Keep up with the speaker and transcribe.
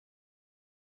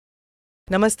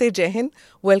Namaste, Jai Hind.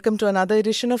 Welcome to another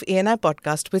edition of ANI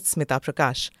Podcast with Smita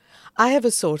Prakash. I have a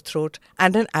sore throat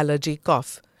and an allergy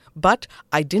cough. But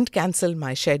I didn't cancel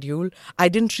my schedule. I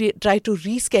didn't try to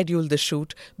reschedule the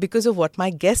shoot because of what my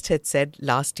guest had said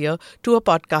last year to a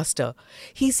podcaster.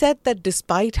 He said that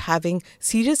despite having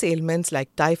serious ailments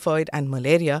like typhoid and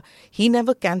malaria, he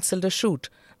never cancelled a shoot,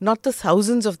 not the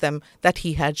thousands of them that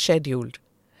he had scheduled.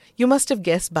 You must have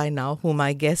guessed by now who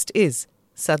my guest is,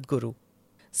 Sadhguru.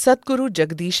 Sadhguru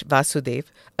Jagadish Vasudev,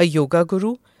 a yoga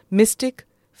guru, mystic,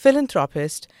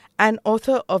 philanthropist, and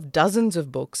author of dozens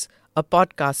of books, a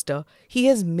podcaster, he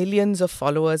has millions of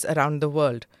followers around the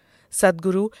world.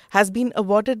 Sadhguru has been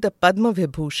awarded the Padma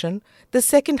Vibhushan, the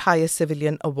second highest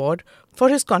civilian award, for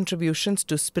his contributions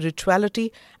to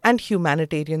spirituality and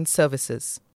humanitarian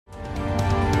services.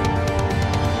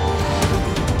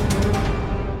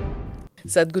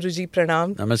 Sadhguruji,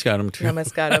 pranam. Namaskaram.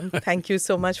 Namaskaram. Thank you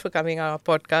so much for coming on our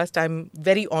podcast. I'm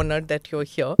very honored that you're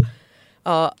here.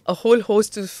 A whole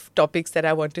host of topics that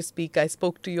I want to speak. I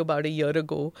spoke to you about a year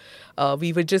ago.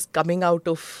 We were just coming out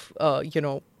of,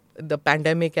 the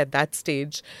pandemic at that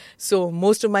stage. So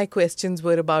most of my questions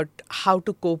were about how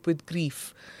to cope with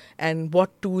grief and what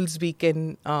tools we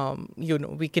can,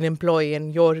 we can employ,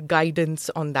 and your guidance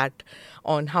on that,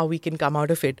 on how we can come out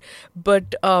of it.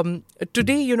 But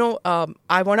today,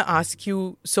 I want to ask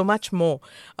you so much more.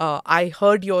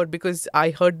 Because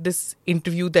I heard this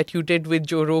interview that you did with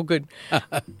Joe Rogan.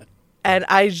 And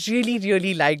I really,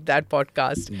 really liked that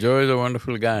podcast. Joe is a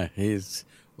wonderful guy. He's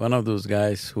one of those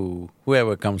guys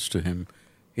whoever comes to him,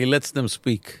 he lets them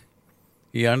speak.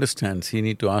 He understands he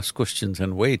need to ask questions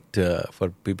and wait for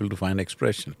people to find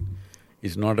expression.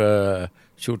 It's not a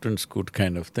shoot and scoot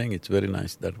kind of thing. It's very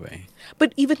nice that way.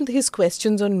 But even his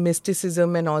questions on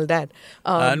mysticism and all that…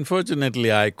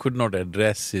 Unfortunately, I could not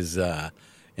address his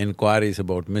inquiries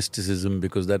about mysticism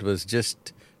because that was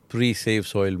just pre-Save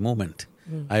Soil movement.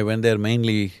 I went there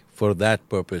mainly for that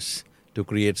purpose, to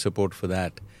create support for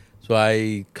that. So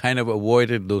I kind of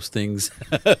avoided those things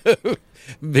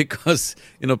because,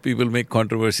 people make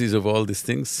controversies of all these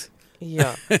things.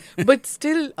 Yeah, but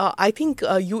still, I think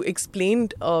you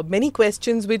explained many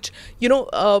questions which,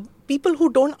 people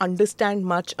who don't understand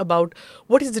much about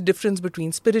what is the difference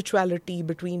between spirituality,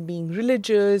 between being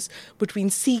religious, between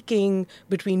seeking,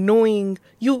 between knowing.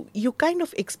 You kind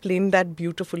of explained that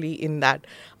beautifully in that.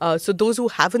 So those who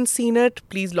haven't seen it,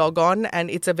 please log on,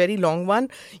 and it's a very long one.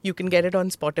 You can get it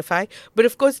on Spotify. But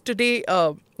of course, today,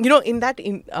 in that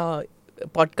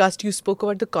podcast, you spoke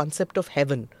about the concept of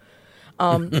heaven.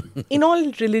 In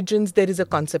all religions, there is a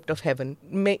concept of heaven.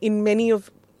 In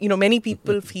many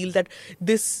people feel that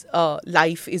this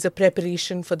life is a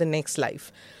preparation for the next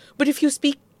life. But if you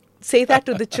say that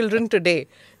to the children today,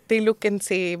 they look and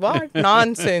say, what?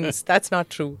 Nonsense. That's not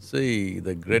true. See,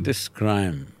 the greatest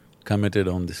crime committed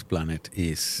on this planet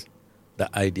is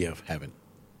the idea of heaven.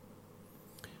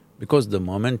 Because the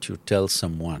moment you tell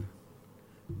someone,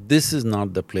 this is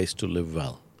not the place to live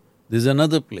well, there's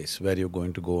another place where you're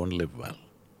going to go and live well,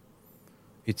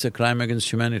 it's a crime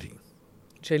against humanity.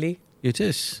 Really? It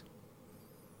is.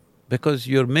 Because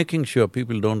you're making sure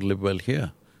people don't live well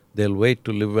here, they'll wait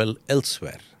to live well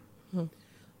elsewhere.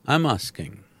 I'm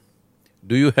asking,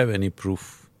 do you have any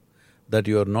proof that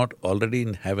you're not already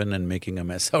in heaven and making a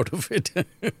mess out of it?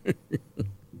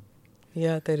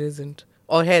 Yeah, there isn't.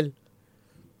 Or hell.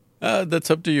 That's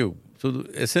up to you. So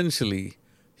essentially,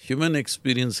 human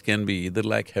experience can be either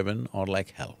like heaven or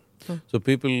like hell. So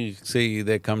people say,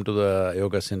 they come to the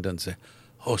yoga center and say,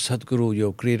 oh, Sadhguru,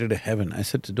 you've created a heaven. I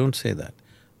said, don't say that.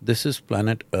 This is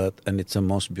planet Earth and it's the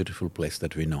most beautiful place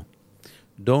that we know.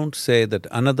 Don't say that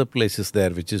another place is there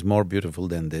which is more beautiful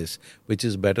than this, which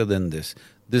is better than this.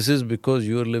 This is because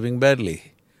you're living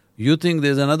badly. You think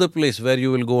there's another place where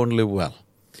you will go and live well.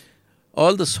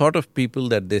 All the sort of people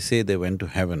that they say they went to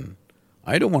heaven,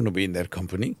 I don't want to be in their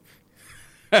company.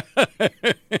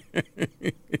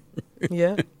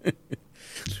 Yeah,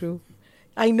 true.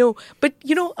 I know. But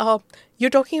you're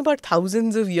talking about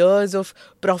thousands of years of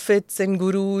prophets and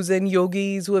gurus and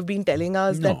yogis who have been telling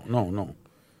us that… No.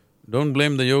 Don't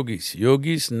blame the yogis.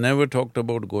 Yogis never talked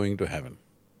about going to heaven.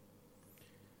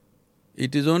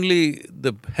 It is only…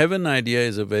 the heaven idea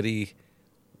is a very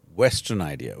Western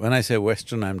idea. When I say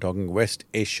Western, I'm talking West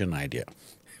Asian idea.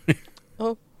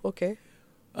 Oh, okay.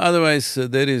 Otherwise,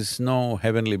 there is no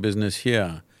heavenly business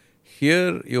here.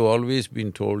 Here, you've always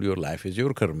been told your life is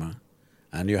your karma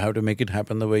and you have to make it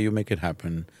happen the way you make it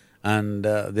happen, and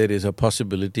there is a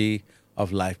possibility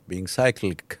of life being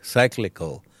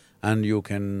cyclical, and you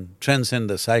can transcend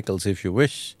the cycles if you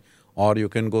wish, or you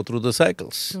can go through the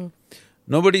cycles.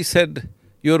 Nobody said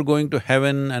you're going to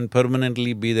heaven and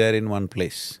permanently be there in one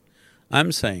place.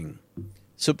 I'm saying,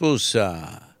 suppose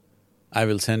I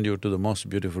will send you to the most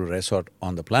beautiful resort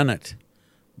on the planet,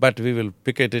 but we will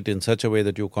picket it in such a way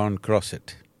that you can't cross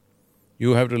it.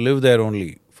 You have to live there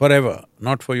only, forever,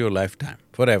 not for your lifetime,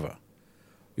 forever.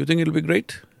 You think it'll be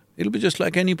great? It'll be just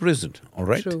like any prison, all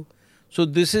right? True. So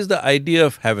this is the idea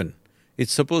of heaven.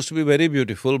 It's supposed to be very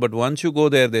beautiful, but once you go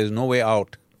there, there's no way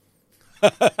out.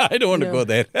 I don't want to go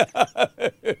there.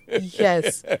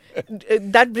 Yes.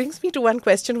 That brings me to one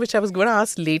question which I was going to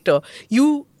ask later.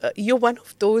 You're one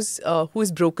of those who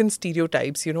has broken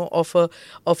stereotypes, of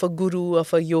a guru,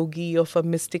 of a yogi, of a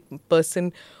mystic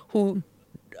person who,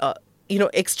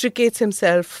 extricates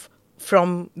himself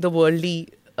from the worldly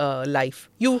life.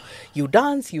 You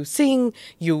dance, you sing,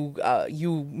 you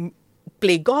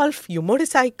play golf, you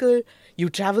motorcycle, you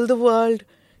travel the world,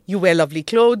 you wear lovely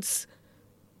clothes.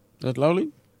 That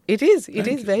lovely? It is. It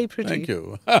is very pretty. Thank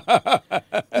you.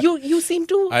 You seem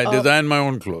to… I design my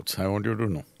own clothes, I want you to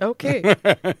know. Okay.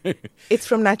 It's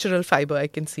from natural fiber, I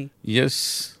can see.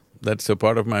 Yes, that's a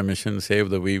part of my mission. Save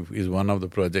the Weave is one of the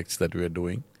projects that we are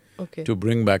doing. Okay. To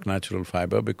bring back natural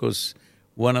fiber, because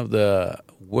one of the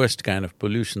worst kind of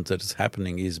pollutions that is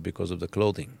happening is because of the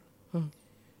clothing.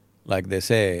 Like they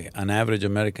say, an average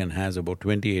American has about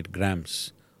 28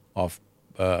 grams of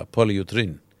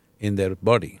polyurethane in their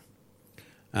body.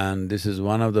 And this is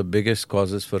one of the biggest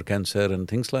causes for cancer and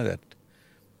things like that.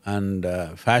 And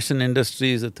fashion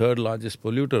industry is the third largest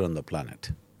polluter on the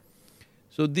planet.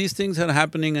 So these things are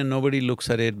happening and nobody looks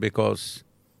at it because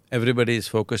everybody is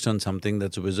focused on something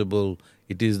that's visible.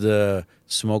 It is the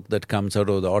smoke that comes out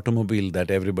of the automobile that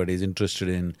everybody is interested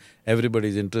in. Everybody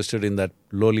is interested in that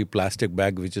lowly plastic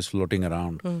bag which is floating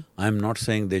around. I'm not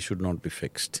saying they should not be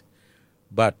fixed.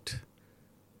 But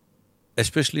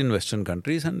especially in Western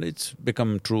countries, and it's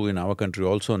become true in our country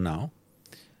also now,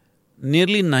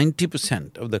 nearly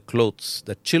 90% of the clothes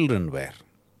that children wear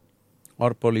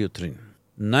are polyurethane.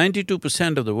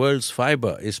 92% of the world's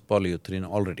fiber is polyurethane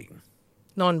already.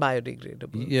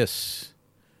 Non-biodegradable. Yes.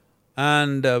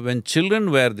 And when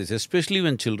children wear this, especially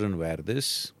when children wear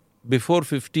this, before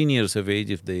 15 years of age,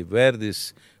 if they wear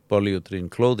this polyurethane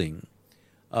clothing,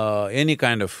 any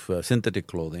kind of synthetic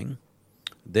clothing,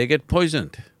 they get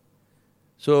poisoned.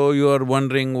 So you are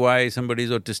wondering why somebody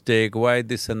is autistic, why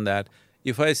this and that.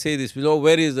 If I say this, oh,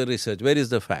 where is the research, where is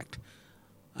the fact?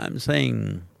 I'm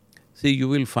saying, see, you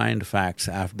will find facts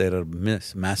after there are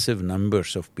massive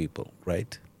numbers of people,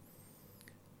 right?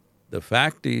 The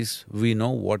fact is, we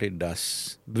know what it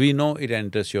does. We know it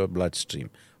enters your bloodstream.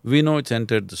 We know it's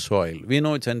entered the soil. We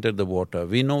know it's entered the water.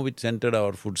 We know it's entered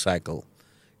our food cycle.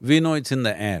 We know it's in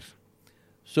the air.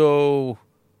 So,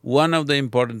 one of the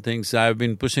important things, I've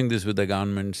been pushing this with the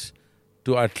governments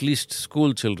to at least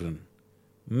school children,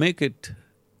 make it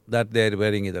that they're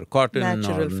wearing either cotton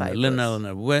Natural or fibers. linen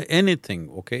or anything,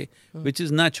 okay, which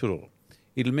is natural.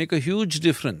 It'll make a huge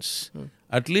difference.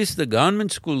 At least the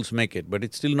government schools make it, but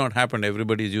it's still not happened.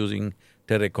 Everybody's using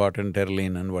terracotta,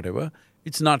 terraline and whatever.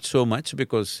 It's not so much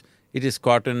because it is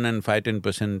cotton and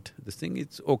 5–10% this thing.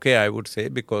 It's okay, I would say,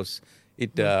 because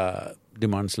it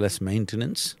demands less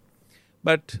maintenance.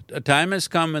 But a time has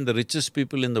come when the richest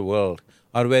people in the world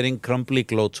are wearing crumply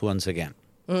clothes once again.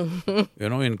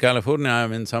 In California,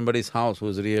 I'm in somebody's house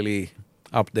who's really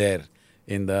up there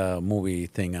in the movie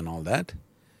thing and all that.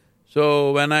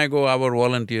 So when I go, our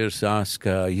volunteers ask,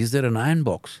 is there an iron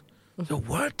box? So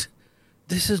what?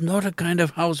 This is not a kind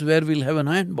of house where we'll have an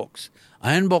iron box.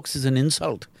 Iron box is an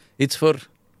insult. It's for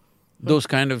those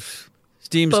kind of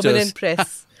steamsters. Permanent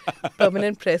press.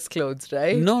 Permanent press clothes,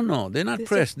 right? No, they're not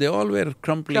pressed. They all wear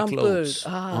crumply clothes.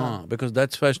 Because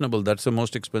that's fashionable, that's the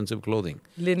most expensive clothing.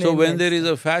 Linen so when and there is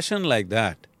a fashion like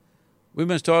that, we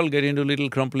must all get into little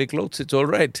crumply clothes, it's all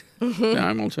right. Yeah,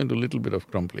 I'm also into a little bit of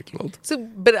crumply clothes. So,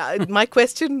 but my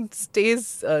question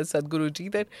stays, Sadhguruji,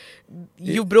 that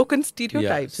you've broken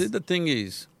stereotypes. Yeah, see, the thing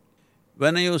is,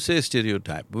 when you say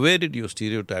stereotype, where did your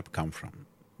stereotype come from?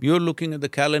 You're looking at the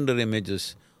calendar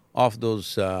images of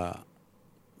those,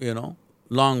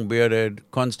 long bearded,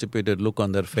 constipated look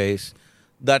on their face,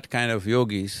 that kind of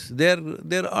yogis,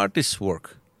 they're artists'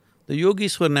 work. The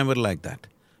yogis were never like that.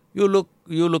 You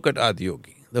look at Adi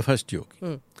Yogi, the first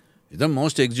yogi. He's the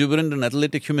most exuberant and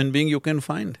athletic human being you can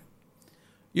find.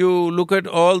 You look at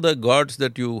all the gods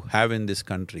that you have in this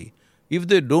country. If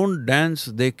they don't dance,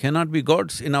 they cannot be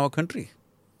gods in our country.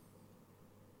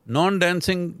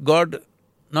 Non-dancing god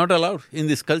not allowed in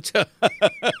this culture.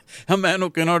 A man who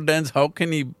cannot dance, how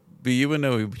can he be even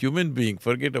a human being?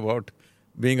 Forget about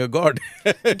being a god.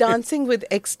 Dancing with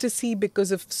ecstasy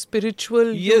because of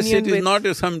spiritual Yes, union it is with…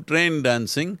 not some trained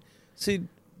dancing. See,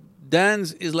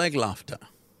 Dance is like laughter.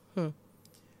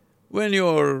 When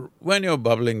you're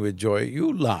bubbling with joy,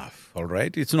 you laugh, all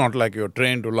right? It's not like you're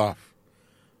trained to laugh.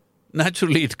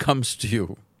 Naturally, it comes to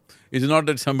you. It's not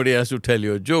that somebody has to tell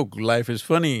you a joke. Life is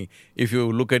funny. If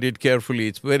you look at it carefully,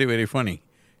 it's very, very funny.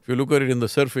 If you look at it in the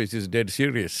surface, it's dead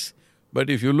serious. But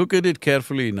if you look at it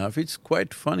carefully enough, it's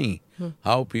quite funny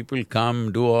how people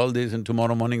come, do all this, and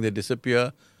tomorrow morning they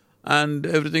disappear and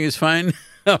everything is fine,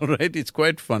 all right? It's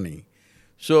quite funny.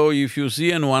 So if you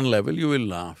see on one level, you will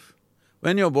laugh.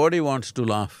 When your body wants to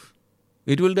laugh,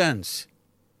 it will dance.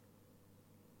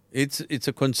 It's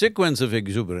a consequence of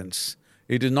exuberance.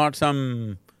 It is not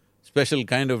some special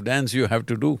kind of dance you have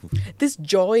to do. This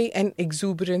joy and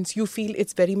exuberance, you feel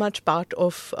it's very much part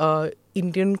of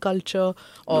Indian culture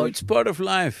or… No, it's part of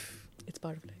life. It's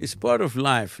part of life. It's part of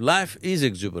life. Life is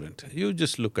exuberant. You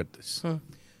just look at this.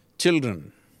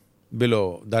 Children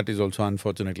below, that is also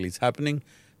unfortunately it's happening.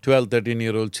 12,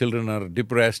 13-year-old children are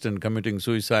depressed and committing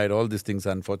suicide, all these things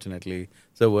unfortunately,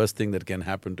 it's the worst thing that can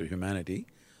happen to humanity.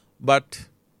 But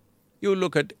you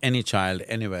look at any child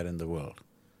anywhere in the world,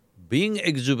 being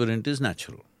exuberant is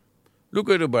natural. Look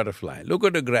at a butterfly, look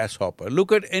at a grasshopper,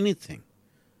 look at anything.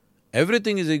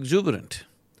 Everything is exuberant.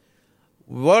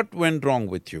 What went wrong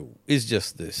with you is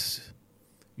just this.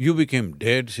 You became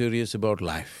dead serious about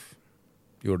life.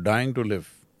 You're dying to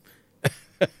live.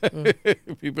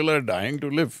 People are dying to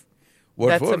live. What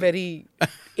That's for? a very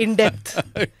in-depth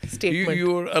statement.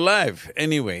 You're alive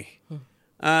anyway.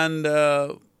 And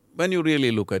when you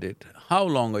really look at it, how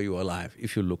long are you alive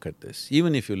if you look at this,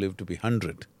 even if you live to be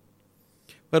 100?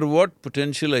 But what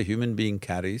potential a human being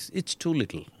carries, it's too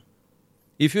little,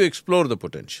 if you explore the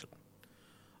potential.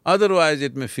 Otherwise,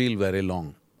 it may feel very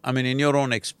long. I mean, in your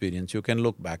own experience, you can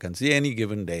look back and see any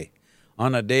given day.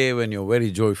 On a day when you're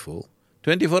very joyful,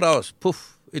 24 hours,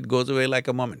 poof, it goes away like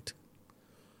a moment.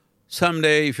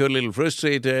 Someday, if you're a little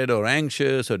frustrated or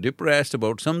anxious or depressed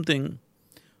about something,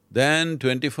 then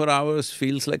 24 hours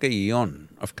feels like a eon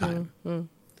of time.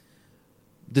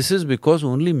 This is because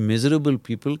only miserable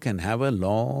people can have a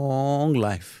long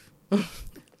life.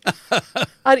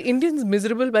 Are Indians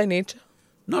miserable by nature?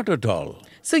 Not at all.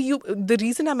 So the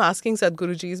reason I'm asking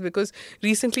Sadhguruji is because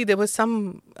recently there was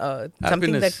something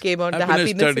that came out, the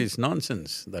happiness… studies,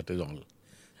 nonsense, that is all.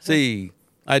 See,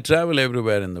 I travel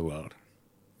everywhere in the world.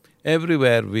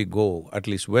 Everywhere we go, at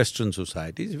least Western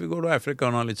societies, if you go to Africa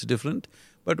and all, it's different,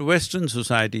 but Western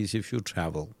societies, if you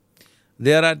travel,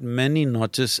 they are at many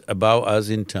notches above us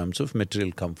in terms of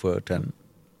material comfort and,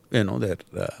 their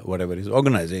whatever is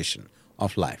organization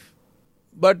of life.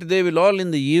 But they will all, in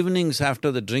the evenings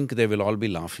after the drink, they will all be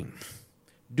laughing.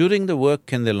 During the work,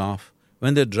 can they laugh?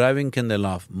 When they're driving, can they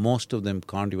laugh? Most of them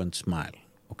can't even smile,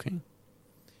 okay?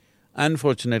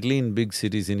 Unfortunately, in big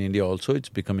cities in India also, it's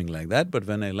becoming like that, but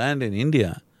when I land in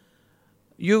India,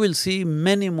 you will see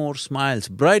many more smiles,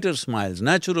 brighter smiles,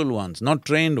 natural ones, not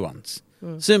trained ones,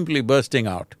 simply bursting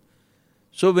out.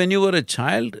 So when you were a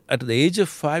child, at the age of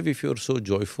 5, if you're so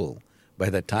joyful, by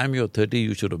the time you're 30,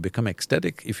 you should have become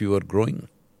ecstatic if you were growing.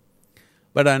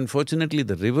 But unfortunately,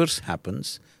 the reverse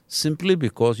happens simply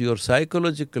because your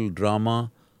psychological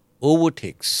drama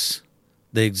overtakes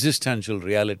the existential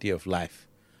reality of life.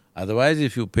 Otherwise,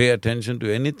 if you pay attention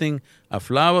to anything, a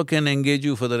flower can engage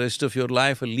you for the rest of your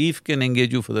life, a leaf can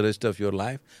engage you for the rest of your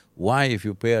life. Why, if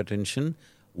you pay attention,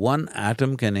 one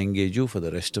atom can engage you for the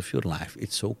rest of your life.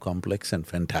 It's so complex and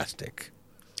fantastic.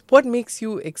 What makes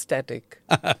you ecstatic?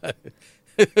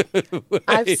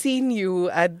 I've seen you,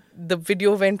 the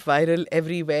video went viral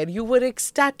everywhere. You were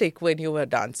ecstatic when you were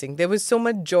dancing. There was so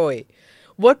much joy.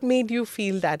 What made you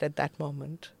feel that at that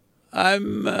moment? I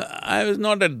was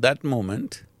not at that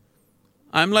moment.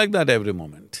 I'm like that every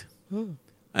moment.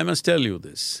 I must tell you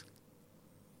this.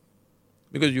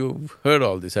 Because you've heard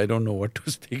all this, I don't know what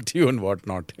to speak to you and what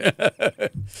not.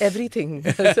 Everything,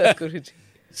 Sadhguruji.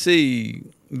 See,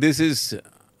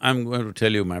 I'm going to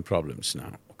tell you my problems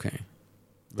now, okay?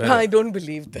 I don't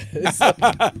believe this.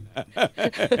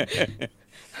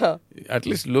 At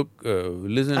least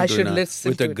listen I to should it listen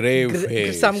with to a it. grave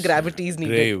face. Some gravity is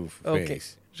needed. Grave Okay,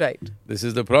 face. right. This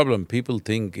is the problem. People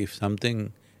think if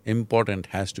something important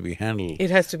has to be handled, It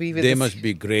has to be with they must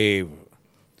be grave.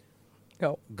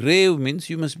 No. Grave means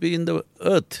you must be in the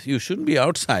earth. You shouldn't be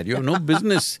outside. You have no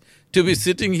business to be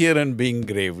sitting here and being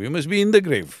grave. You must be in the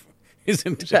grave,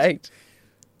 isn't it? Right.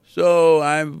 So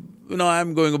I'm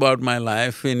going about my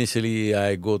life. Initially,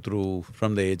 I go through,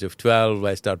 from the age of 12,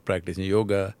 I start practicing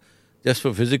yoga just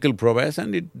for physical prowess,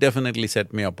 and it definitely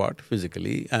set me apart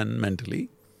physically and mentally.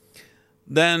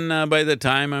 Then by the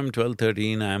time I'm 12,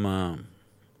 13, I'm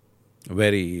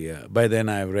by then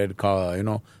I've read,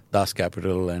 Das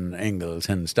Kapital and Engels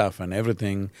and stuff and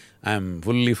everything. I'm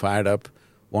fully fired up,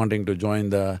 wanting to join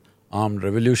the armed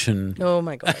revolution. Oh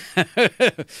my God.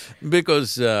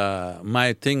 Because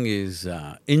my thing is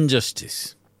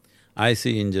injustice. I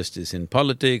see injustice in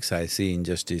politics, I see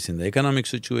injustice in the economic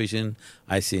situation,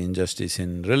 I see injustice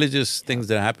in religious things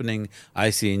that are happening, I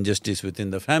see injustice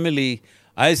within the family,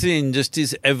 I see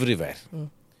injustice everywhere.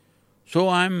 So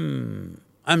I'm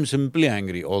simply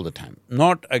angry all the time,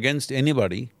 not against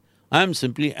anybody. I'm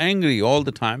simply angry all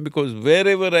the time because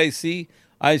wherever I see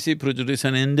prejudice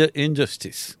and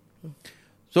injustice.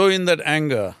 So in that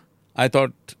anger, I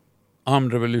thought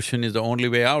armed revolution is the only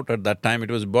way out. At that time,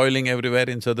 it was boiling everywhere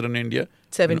in southern India.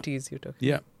 70s, you took.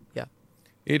 Yeah. Yeah.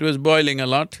 It was boiling a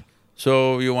lot,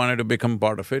 so you wanted to become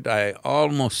part of it. I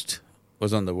almost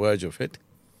was on the verge of it.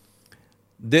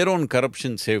 Their own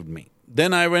corruption saved me.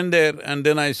 Then I went there and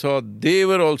then I saw they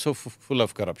were also full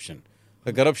of corruption.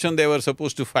 The corruption they were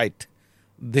supposed to fight,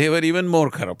 they were even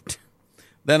more corrupt.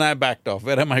 Then I backed off.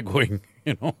 Where am I going,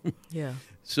 Yeah.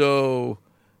 So,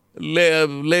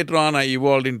 later on I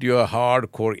evolved into a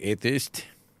hardcore atheist.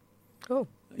 Oh.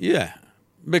 Yeah,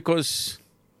 because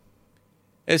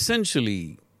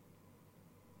essentially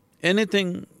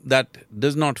anything that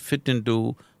does not fit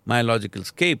into my logical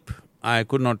scape, I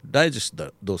could not digest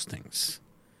those things.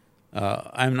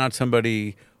 I'm not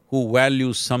somebody who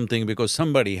values something because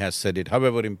somebody has said it,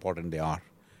 however important they are.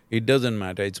 It doesn't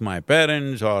matter, it's my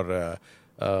parents or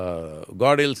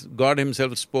God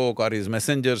himself spoke or his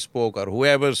messenger spoke or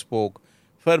whoever spoke.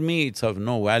 For me, it's of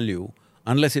no value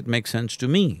unless it makes sense to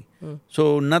me.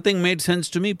 So nothing made sense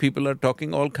to me, people are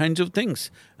talking all kinds of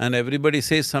things and everybody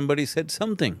says somebody said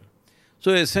something.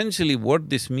 So essentially what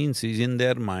this means is in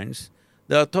their minds,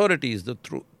 the authority is the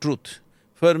truth.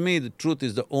 For me, the truth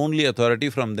is the only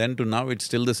authority. From then to now, it's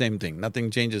still the same thing,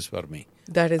 nothing changes for me.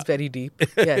 That is very deep,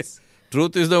 yes.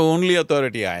 Truth is the only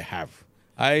authority I have.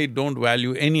 I don't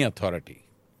value any authority.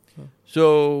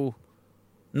 So,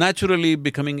 naturally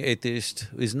becoming atheist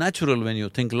is natural when you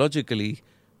think logically,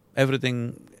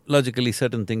 logically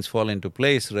certain things fall into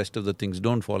place, rest of the things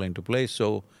don't fall into place,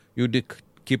 so you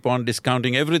keep on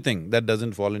discounting everything that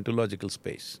doesn't fall into logical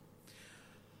space.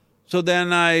 So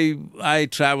then I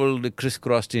traveled,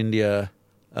 crisscrossed India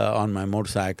on my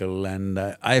motorcycle and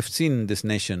I've seen this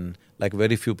nation like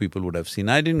very few people would have seen.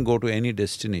 I didn't go to any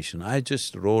destination, I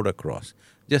just rode across,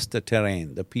 just the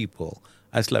terrain, the people.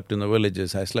 I slept in the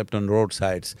villages, I slept on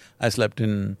roadsides, I slept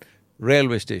in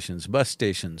railway stations, bus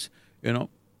stations,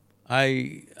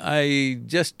 I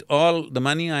just… all the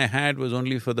money I had was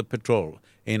only for the petrol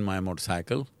in my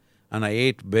motorcycle and I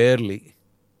ate barely,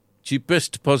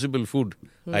 cheapest possible food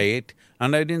I ate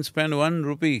and I didn't spend 1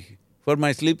 rupee for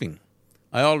my sleeping.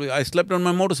 I slept on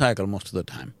my motorcycle most of the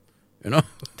time,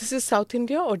 This is South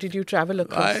India or did you travel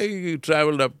across? I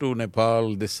travelled up to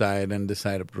Nepal, this side and this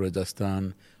side up to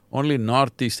Rajasthan. Only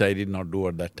northeast I did not do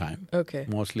at that time. Okay.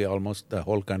 Mostly almost the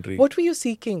whole country. What were you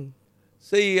seeking?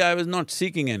 See, I was not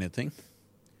seeking anything.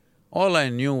 All I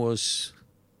knew was,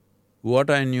 what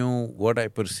I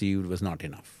perceived was not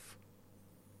enough.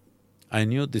 I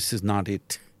knew this is not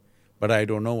it, but I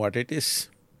don't know what it is.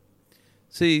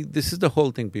 See, this is the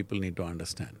whole thing people need to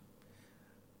understand.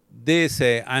 They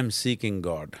say, I'm seeking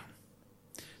God.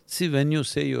 See, when you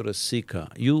say you're a seeker,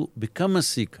 you become a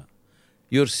seeker.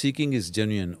 Your seeking is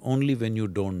genuine only when you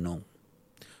don't know.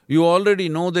 You already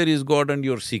know there is God and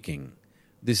you're seeking.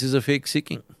 This is a fake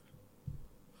seeking.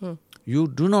 You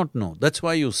do not know, that's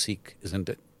why you seek, isn't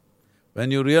it?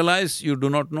 When you realize you do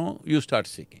not know, you start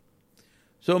seeking.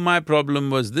 So my problem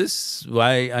was this,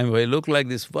 why I look like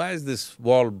this, why is this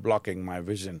wall blocking my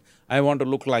vision? I want to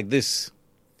look like this.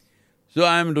 So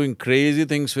I'm doing crazy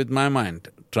things with my mind,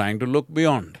 trying to look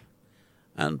beyond.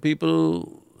 And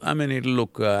people, it'll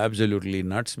look absolutely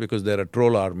nuts because there are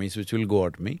troll armies which will go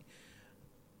at me.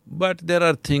 But there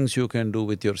are things you can do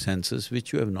with your senses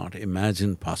which you have not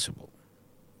imagined possible.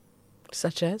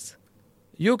 Such as?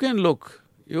 You can look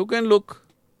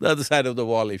the other side of the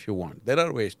wall if you want. There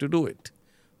are ways to do it.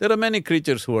 There are many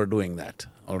creatures who are doing that,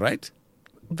 all right?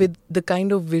 With the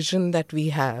kind of vision that we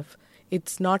have,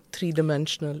 it's not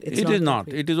three-dimensional, It is not,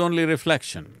 it is only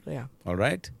reflection, Yeah. all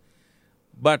right?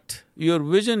 But your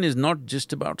vision is not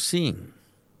just about seeing.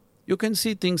 You can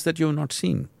see things that you have not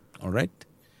seen, all right?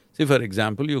 See, for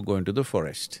example, you go into the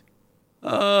forest.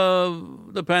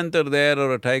 The panther there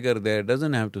or a tiger there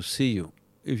doesn't have to see you.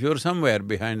 If you're somewhere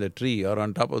behind the tree or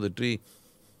on top of the tree,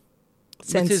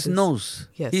 with his nose,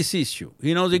 Yes. he sees you.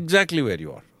 He knows exactly where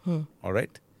you are, all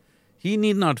right? He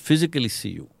need not physically see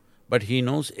you, but he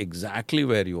knows exactly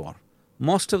where you are.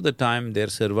 Most of the time, they're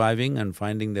surviving and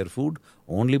finding their food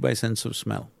only by sense of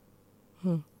smell.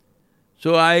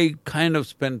 So I kind of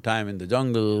spend time in the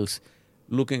jungles,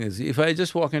 looking at… If I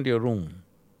just walk into your room,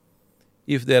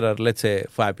 if there are, let's say,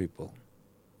 5 people,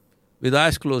 with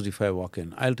eyes closed if I walk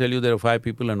in, I'll tell you there are 5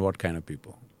 people and what kind of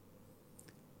people.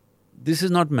 This is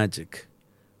not magic.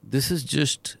 This is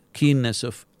just keenness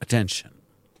of attention.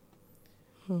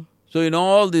 So in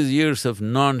all these years of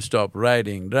non-stop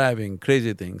riding, driving,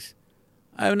 crazy things,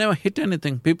 I've never hit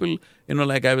anything. People,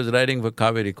 like I was riding for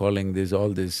Kaveri, calling all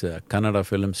these Kannada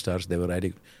film stars, they were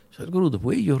riding. Sadhguru, the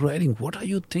way you're riding, what are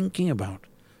you thinking about?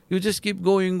 You just keep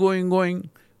going, going, going.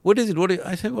 What is it?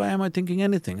 I said, why am I thinking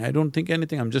anything? I don't think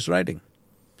anything, I'm just riding.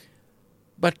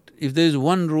 But if there is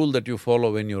one rule that you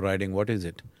follow when you're riding, what is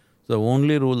it? The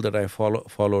only rule that I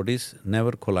followed is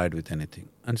never collide with anything,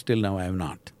 and still now I have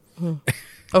not.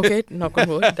 Okay, knock on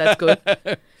wood, that's good.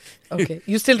 Okay,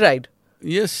 you still ride?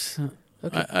 Yes,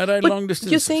 Okay. I ride long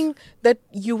distances. You're saying that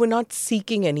you were not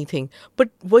seeking anything, but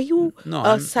were you… No,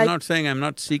 I'm not saying I'm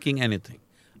not seeking anything.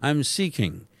 I'm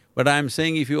seeking, but I'm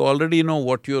saying if you already know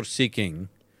what you're seeking…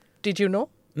 Did you know?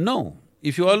 No.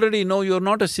 If you already know, you're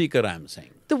not a seeker, I'm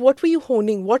saying. So what were you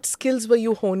honing? What skills were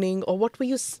you honing, or what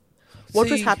was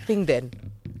happening then?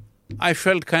 I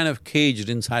felt kind of caged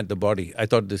inside the body. I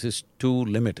thought this is too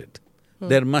limited.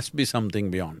 There must be something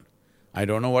beyond. I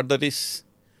don't know what that is.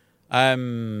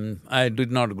 I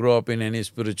did not grow up in any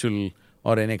spiritual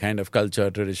or any kind of culture,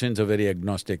 tradition. It's a very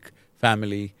agnostic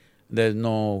family. There's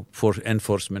no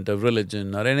enforcement of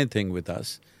religion or anything with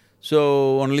us.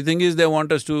 So, only thing is they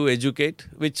want us to educate,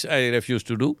 which I refuse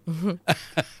to do.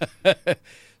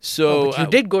 So… But you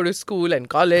did go to school and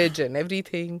college and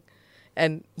everything,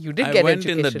 and you did get education. I went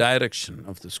in the direction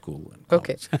of the school and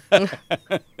college. Okay.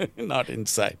 Not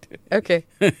inside. Okay.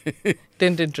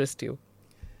 Didn't interest you?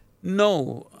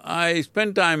 No, I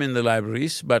spent time in the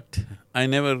libraries, but I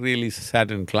never really sat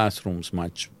in classrooms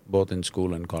much, both in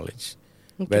school and college.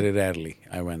 Okay. Very rarely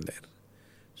I went there.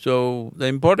 So, the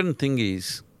important thing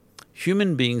is,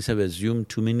 human beings have assumed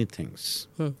too many things.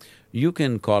 You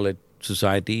can call it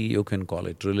society, you can call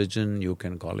it religion, you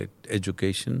can call it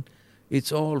education.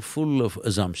 It's all full of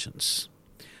assumptions.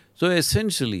 So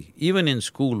essentially, even in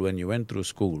school, when you went through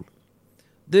school,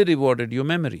 they rewarded your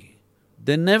memory.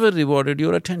 They never rewarded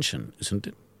your attention, isn't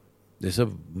it? This is a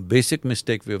basic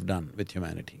mistake we have done with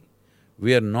humanity.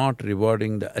 We are not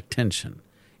rewarding the attention.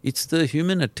 It's the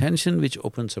human attention which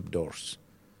opens up doors.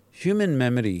 Human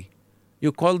memory,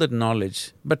 you call that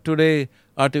knowledge, but today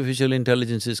artificial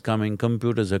intelligence is coming,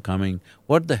 computers are coming.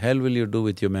 What the hell will you do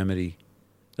with your memory?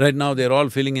 Right now they're all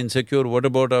feeling insecure, what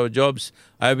about our jobs?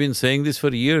 I've been saying this for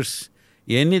years.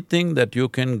 Anything that you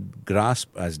can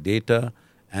grasp as data,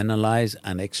 analyze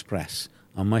and express,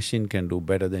 a machine can do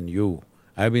better than you.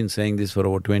 I've been saying this for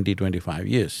over 25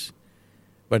 years.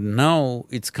 But now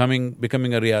it's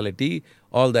becoming a reality,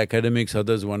 all the academics,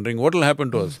 others wondering, what will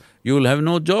happen to us? You will have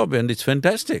no job and it's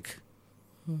fantastic.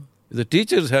 The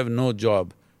teachers have no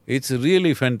job, it's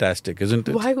really fantastic, isn't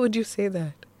it? Why would you say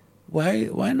that?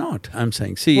 Why not? I'm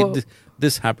saying, see,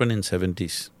 this happened in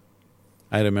 70s.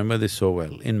 I remember this so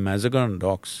well. In Mazagon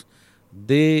docks,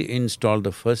 they installed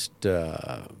the first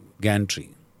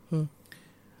gantry.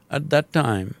 At that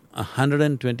time,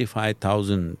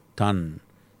 125,000-ton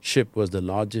ship was the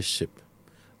largest ship.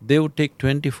 They would take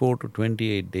 24 to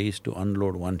 28 days to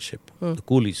unload one ship, the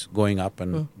coolies going up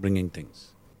and bringing things.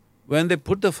 When they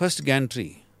put the first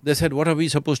gantry, they said, what are we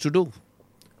supposed to do?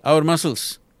 Our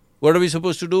muscles, what are we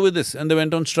supposed to do with this? And they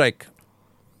went on strike.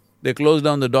 They closed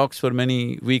down the docks for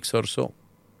many weeks or so.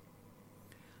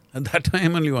 At that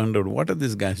time only wondered, what are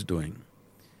these guys doing?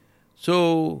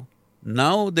 So,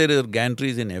 now there are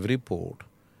gantries in every port.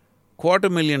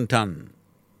 250,000-ton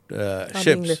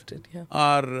ships lifted,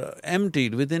 are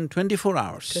emptied within 24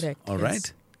 hours, Correct, all yes.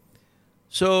 right?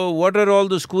 So, what are all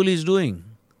those coolies doing?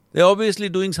 They're obviously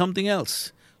doing something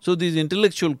else. So, these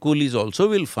intellectual coolies also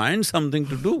will find something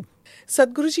to do.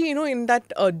 Sadhguruji, in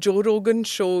that Joe Rogan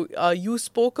show, you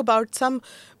spoke about some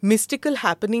mystical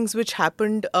happenings which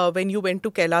happened when you went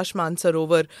to Kailash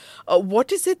Mansarovar.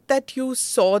 What is it that you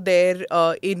saw there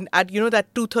at that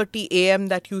 2:30 a.m.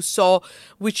 that you saw,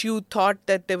 which you thought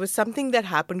that there was something that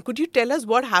happened? Could you tell us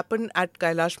what happened at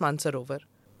Kailash Mansarovar?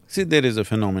 See, there is a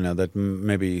phenomena that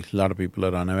maybe a lot of people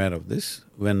are unaware of this.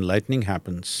 When lightning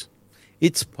happens,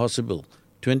 it's possible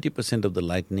 20% of the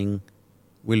lightning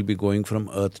will be going from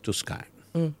earth to sky.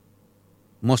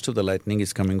 Most of the lightning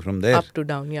is coming from there. Up to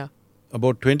down, yeah.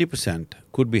 About 20%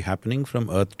 could be happening from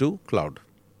earth to cloud.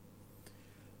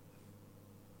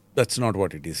 That's not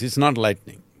what it is, it's not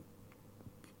lightning.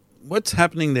 What's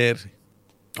happening there,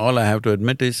 all I have to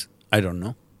admit is, I don't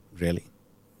know, really.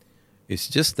 It's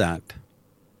just that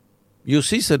you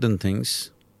see certain things,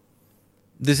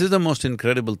 This is the most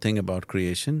incredible thing about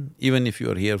creation. Even if you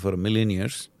are here for 1,000,000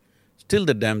 years, still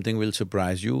the damn thing will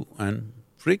surprise you and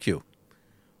freak you.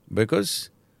 Because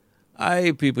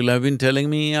people have been telling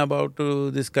me about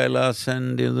this Kailash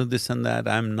and this and that.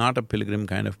 I'm not a pilgrim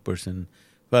kind of person.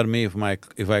 For me,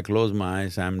 if I close my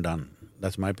eyes, I'm done.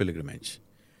 That's my pilgrimage.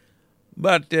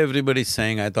 But everybody's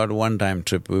saying, I thought one-time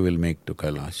trip we will make to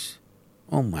Kailash.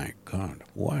 Oh my God,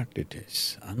 what it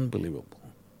is, unbelievable.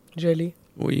 Really?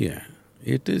 Oh yeah,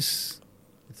 it's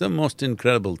the most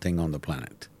incredible thing on the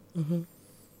planet.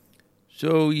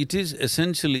 So it is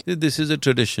essentially… this is a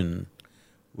tradition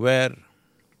where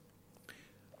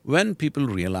when people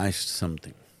realized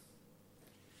something,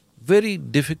 very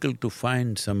difficult to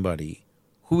find somebody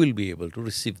who will be able to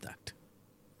receive that.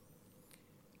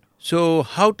 So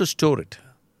how to store it?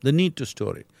 The need to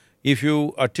store it. If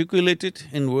you articulate it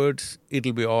in words,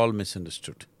 it'll be all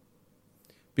misunderstood.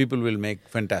 People will make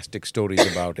fantastic stories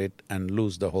about it and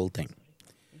lose the whole thing.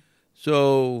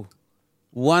 So,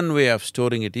 one way of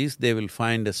storing it is they will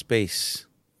find a space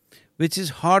which is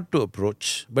hard to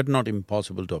approach but not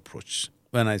impossible to approach.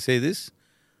 When I say this,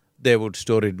 they would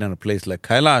store it in a place like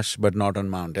Kailash but not on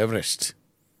Mount Everest.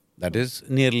 That is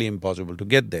nearly impossible to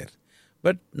get there.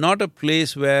 But not a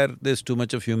place where there's too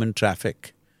much of human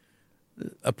traffic.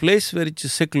 A place where it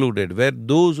is secluded, where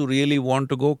those who really want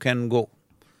to go can go.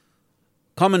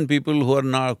 Common people who are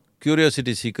now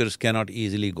curiosity seekers cannot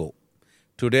easily go.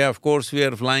 Today, of course, we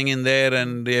are flying in there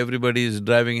and everybody is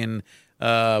driving in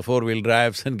four-wheel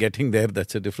drives and getting there,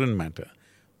 that's a different matter.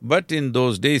 But in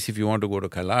those days, if you want to go to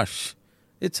Kailash,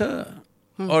 it's a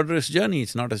arduous journey,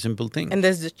 it's not a simple thing. And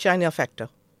there's the China factor.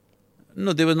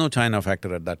 No, there was no China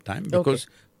factor at that time because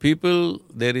people…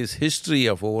 there is history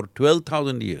of over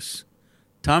 12,000 years.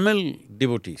 Tamil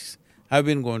devotees have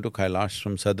been going to Kailash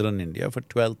from southern India for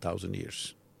 12,000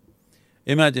 years.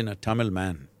 Imagine a Tamil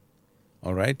man,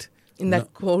 all right? In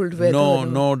that cold weather.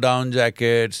 No down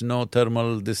jackets, no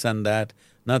thermal this and that,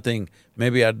 nothing.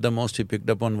 Maybe at the most he picked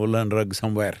up one woolen rug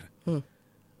somewhere.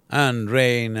 And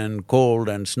rain and cold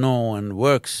and snow and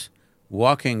works,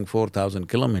 walking 4,000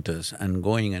 kilometers and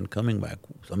going and coming back.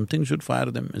 Something should fire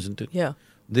them, isn't it? Yeah.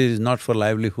 This is not for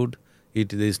livelihood.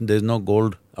 There's no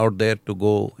gold out there to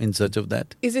go in search of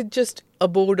that. Is it just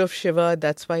abode of Shiva,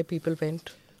 that's why people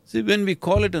went? See, when we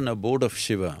call it an abode of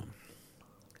Shiva,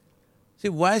 see,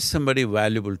 why is somebody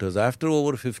valuable to us? After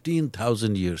over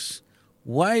 15,000 years,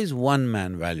 why is one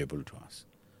man valuable to us?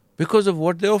 Because of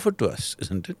what they offered to us,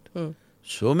 isn't it?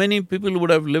 So many people would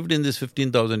have lived in this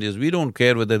 15,000 years, we don't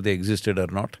care whether they existed or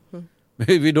not.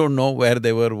 We don't know where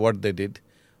they were, what they did.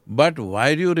 But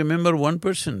why do you remember one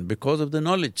person? Because of the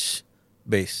knowledge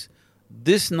base.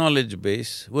 This knowledge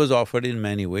base was offered in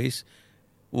many ways.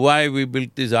 Why we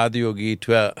built this Adiyogi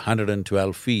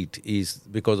 112 feet is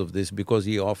because of this, because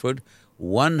he offered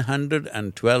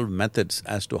 112 methods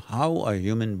as to how a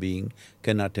human being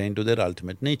can attain to their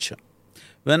ultimate nature.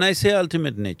 When I say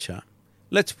ultimate nature,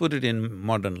 let's put it in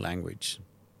modern language.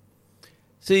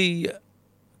 See,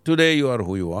 today you are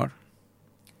who you are.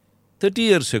 30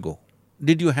 years ago,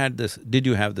 did you have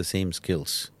the same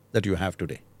skills that you have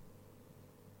today?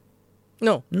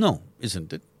 No. No,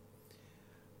 isn't it?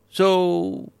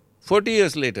 So, 40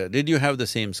 years later, did you have the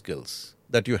same skills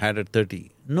that you had at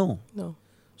 30? No. No.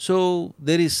 So,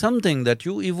 there is something that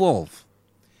you evolve.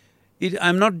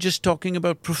 I'm not just talking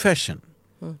about profession.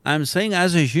 I'm saying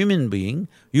as a human being,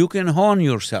 you can hone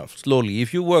yourself slowly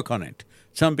if you work on it.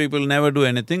 Some people never do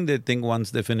anything, they think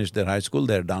once they finish their high school,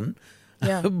 they're done.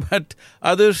 Yeah. But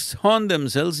others hone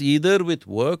themselves either with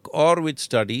work or with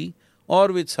study or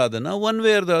with sadhana. One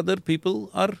way or the other,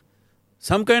 people are…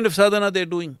 some kind of sadhana they're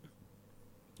doing,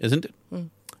 isn't it?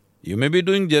 You may be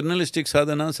doing journalistic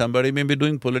sadhana, somebody may be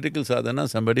doing political sadhana,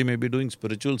 somebody may be doing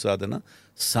spiritual sadhana.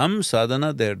 Some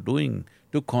sadhana they're doing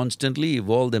to constantly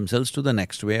evolve themselves to the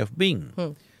next way of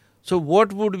being. So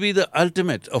what would be the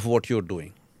ultimate of what you're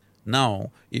doing?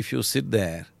 Now, if you sit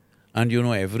there and you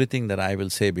know everything that I will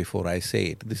say before I say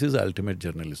it, this is ultimate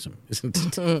journalism,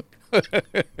 isn't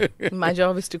it? My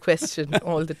job is to question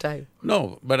all the time.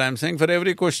 No, but I'm saying for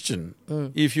every question,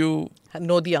 if you…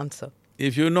 know the answer.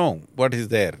 if you know what is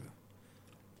there,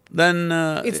 then…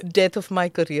 It's death of my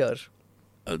career.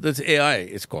 that's AI,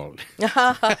 it's called.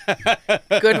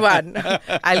 Good one.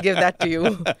 I'll give that to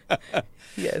you.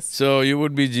 Yes. So you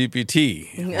would be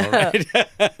GPT, all right?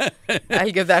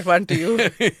 I'll give that one to you.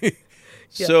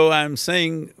 Yeah. So I'm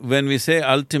saying, when we say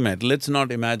ultimate, let's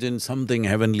not imagine something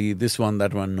heavenly, this one,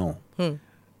 that one, no.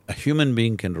 A human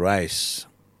being can rise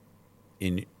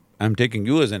in… I'm taking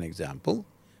you as an example.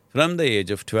 From the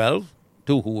age of 12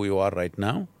 to who you are right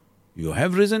now, you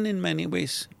have risen in many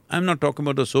ways. I'm not talking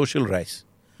about a social rise.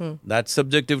 That's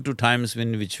subjective to times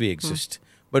in which we exist.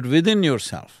 But within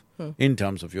yourself, in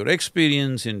terms of your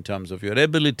experience, in terms of your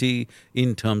ability,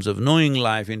 in terms of knowing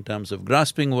life, in terms of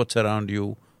grasping what's around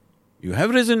you, you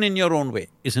have risen in your own way,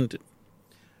 isn't it?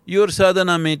 Your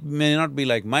sadhana may not be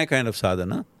like my kind of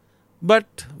sadhana,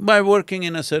 but by working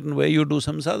in a certain way, you do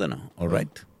some sadhana, all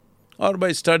right? Or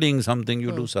by studying something,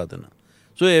 you do sadhana.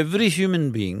 So every human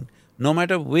being, no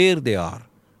matter where they are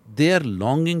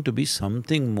longing to be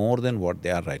something more than what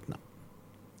they are right now.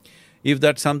 If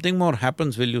that something more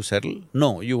happens, will you settle?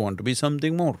 No, you want to be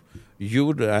something more.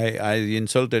 I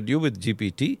insulted you with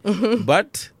GPT,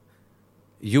 but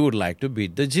you would like to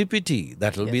beat the GPT.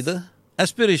 That'll be the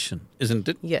aspiration, isn't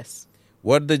it? Yes.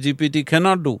 What the GPT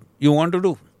cannot do, you want to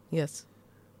do. Yes.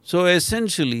 So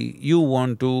essentially, you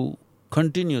want to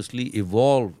continuously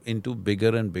evolve into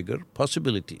bigger and bigger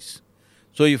possibilities.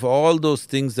 So if all those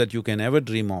things that you can ever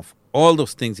dream of, all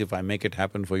those things, if I make it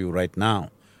happen for you right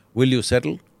now, will you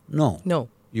settle? No. No.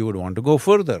 You would want to go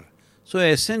further. So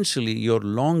essentially, your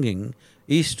longing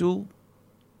is to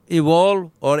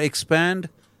evolve or expand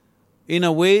in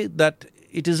a way that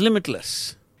it is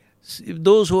limitless. If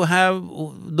those who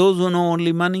know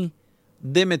only money,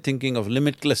 they may thinking of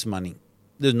limitless money.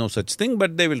 There's no such thing,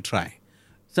 but they will try.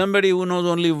 Somebody who knows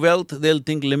only wealth, they'll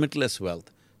think limitless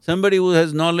wealth. Somebody who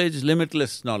has knowledge,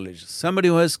 limitless knowledge. Somebody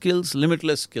who has skills,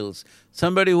 limitless skills.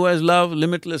 Somebody who has love,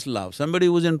 limitless love. Somebody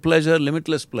who's in pleasure,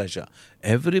 limitless pleasure.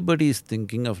 Everybody is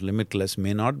thinking of limitless,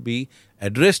 may not be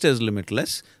addressed as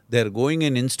limitless, they're going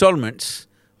in installments,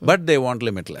 but they want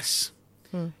limitless.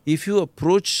 If you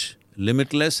approach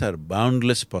limitless or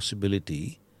boundless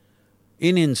possibility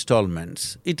in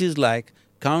installments, it is like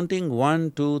counting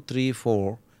 1, 2, 3,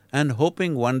 4 and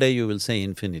hoping one day you will say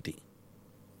infinity.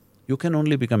 You can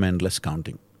only become endless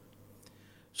counting.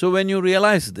 So when you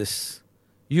realize this,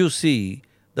 you see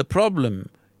the problem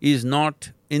is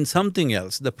not in something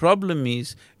else, the problem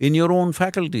is in your own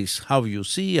faculties, how you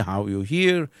see, how you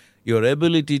hear, your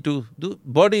ability to do…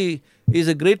 Body is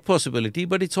a great possibility,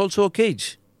 but it's also a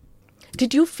cage.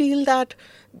 Did you feel that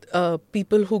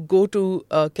people who go to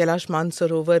Kailash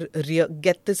Mansarovar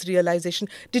get this realization?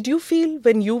 Did you feel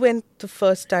when you went the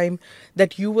first time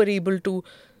that you were able to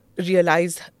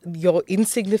realize your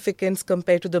insignificance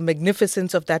compared to the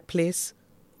magnificence of that place?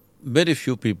 Very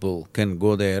few people can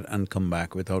go there and come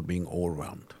back without being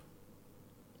overwhelmed.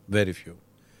 Very few.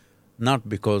 Not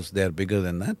because they're bigger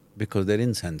than that, because they're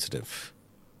insensitive.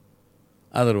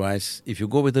 Otherwise, if you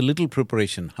go with a little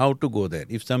preparation, how to go there,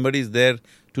 if somebody is there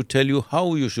to tell you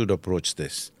how you should approach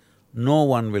this, no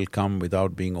one will come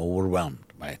without being overwhelmed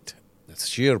by it. The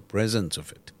sheer presence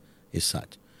of it is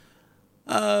such.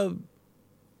 As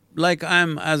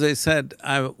I said,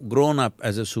 I've grown up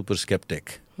as a super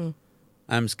skeptic.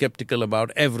 I'm skeptical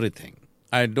about everything.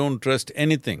 I don't trust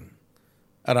anything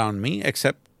around me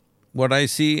except what I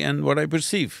see and what I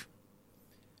perceive.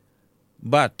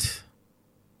 But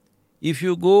if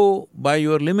you go by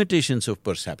your limitations of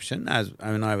perception,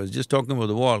 I was just talking about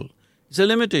the wall, it's a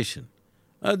limitation.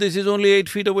 This is only 8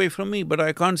 feet away from me, but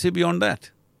I can't see beyond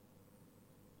that.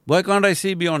 Why can't I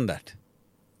see beyond that?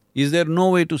 Is there no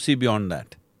way to see beyond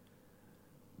that?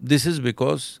 This is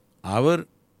because our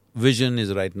vision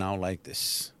is right now like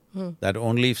this, that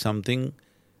only if something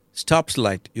stops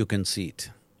light, you can see it.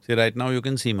 See, right now you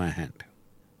can see my hand.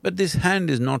 But this hand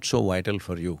is not so vital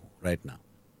for you right now.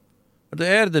 But the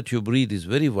air that you breathe is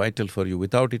very vital for you.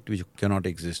 Without it, you cannot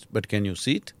exist. But can you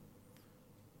see it?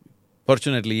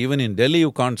 Fortunately, even in Delhi,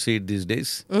 you can't see it these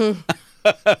days.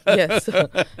 Yes,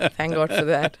 thank God for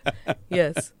that.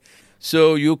 Yes.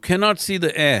 So you cannot see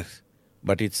the air,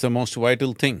 but it's the most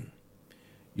vital thing.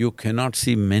 You cannot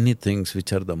see many things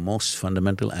which are the most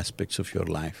fundamental aspects of your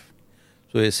life.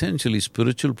 So essentially,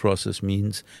 spiritual process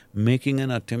means making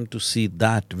an attempt to see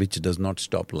that which does not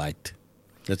stop light.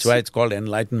 That's why it's called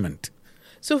enlightenment.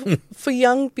 So for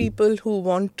young people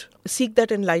who seek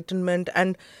that enlightenment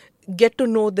and get to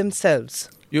know themselves…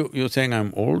 You're saying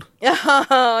I'm old?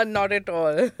 Not at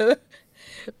all.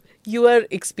 You are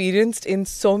experienced in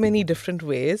so many different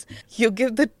ways. You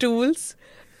give the tools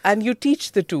and you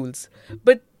teach the tools.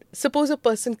 But suppose a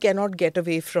person cannot get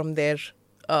away from their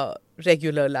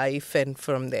regular life and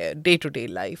from their day-to-day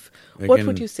life. What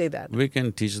would you say that? We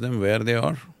can teach them where they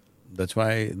are. That's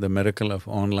why the miracle of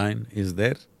online is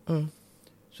there.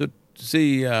 So,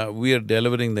 see, we are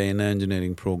delivering the inner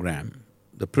engineering program,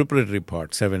 the preparatory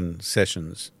part, 7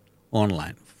 sessions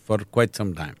online for quite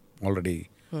some time, already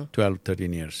 12,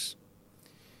 13 years.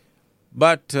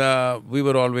 But we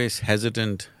were always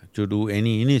hesitant to do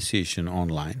any initiation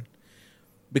online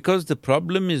because the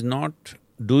problem is not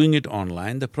doing it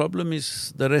online, the problem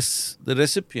is the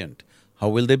recipient. How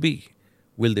will they be?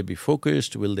 Will they be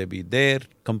focused? Will they be there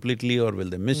completely, or will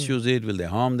they misuse it? Will they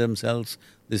harm themselves?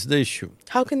 This is the issue.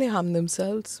 How can they harm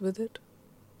themselves with it?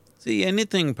 See,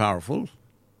 anything powerful,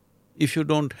 if you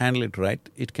don't handle it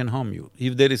right, it can harm you.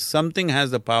 If there is something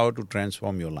has the power to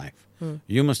transform your life,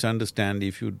 you must understand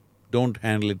if you don't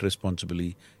handle it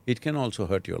responsibly, it can also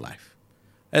hurt your life.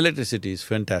 Electricity is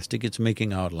fantastic, it's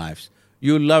making our lives.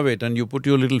 You love it and you put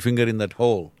your little finger in that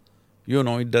hole, you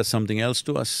know it does something else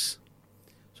to us.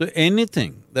 So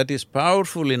anything that is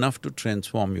powerful enough to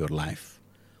transform your life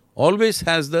always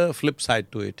has the flip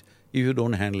side to it if you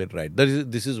don't handle it right.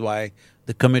 This is why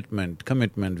the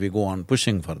commitment, we go on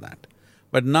pushing for that.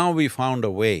 But now we found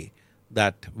a way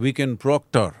that we can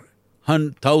proctor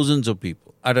thousands of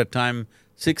people at a time.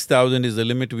 6,000 is the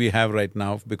limit we have right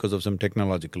now because of some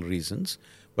technological reasons,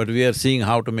 but we are seeing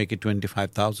how to make it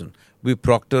 25,000. We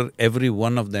proctor every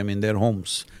one of them in their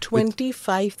homes.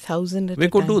 25,000 at a time? We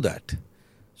could do that.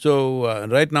 So,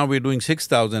 right now we're doing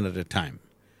 6,000 at a time.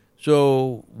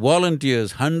 So,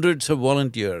 volunteers, hundreds of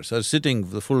volunteers are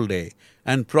sitting the full day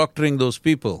and proctoring those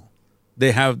people.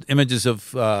 They have images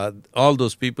of all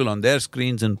those people on their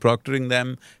screens and proctoring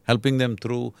them, helping them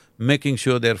through, making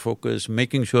sure they're focused,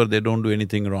 making sure they don't do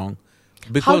anything wrong.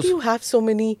 Because how do you have so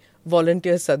many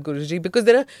volunteers, Sadhguruji? Because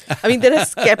there are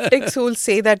skeptics who will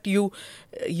say that you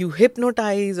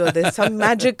hypnotize or there's some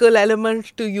magical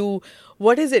element to you.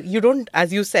 What is it? You don't,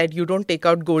 as you said, you don't take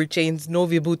out gold chains, no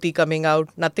vibhuti coming out,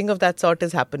 nothing of that sort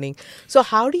is happening. So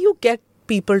how do you get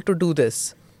people to do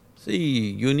this?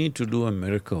 See, you need to do a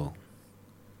miracle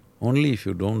only if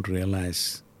you don't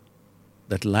realize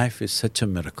that life is such a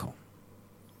miracle.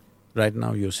 Right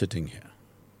now you're sitting here.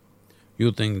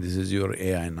 You think this is your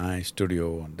AI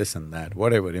studio and this and that,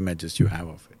 whatever images you have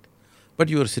of it. But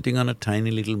you are sitting on a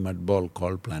tiny little mud ball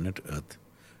called planet Earth,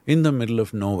 in the middle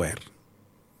of nowhere.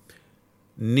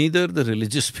 Neither the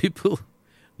religious people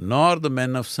nor the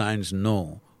men of science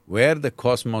know where the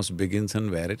cosmos begins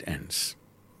and where it ends.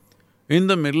 In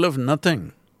the middle of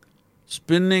nothing,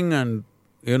 spinning and,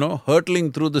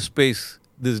 hurtling through the space,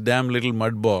 this damn little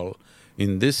mud ball,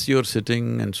 in this you're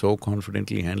sitting and so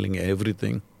confidently handling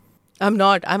everything. I'm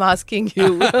not, I'm asking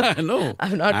you. No,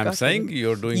 I'm not. I'm saying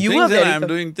you're doing you things and I'm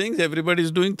doing things, everybody's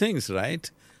doing things, right?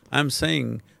 I'm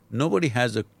saying nobody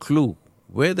has a clue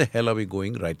where the hell are we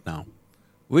going right now?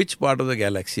 Which part of the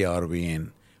galaxy are we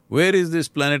in? Where is this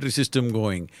planetary system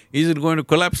going? Is it going to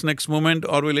collapse next moment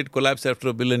or will it collapse after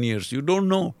 1 billion years? You don't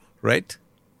know, right?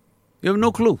 You have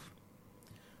no clue.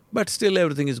 But still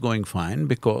everything is going fine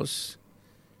because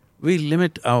we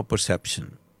limit our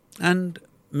perception and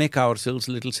make ourselves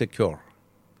a little secure.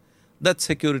 That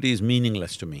security is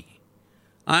meaningless to me.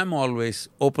 I'm always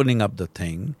opening up the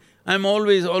thing. I'm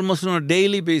always, almost on a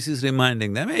daily basis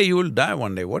reminding them, hey, you will die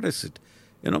one day, what is it?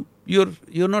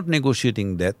 You're not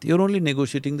negotiating death, you're only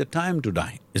negotiating the time to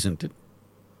die, isn't it?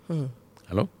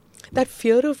 Hello? That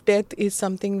fear of death is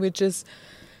something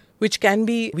which can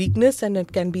be weakness and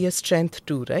it can be a strength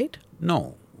too, right?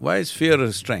 No. Why is fear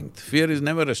a strength? Fear is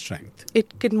never a strength.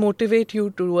 It can motivate you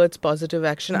towards positive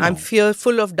action. No. I'm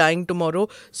fearful of dying tomorrow,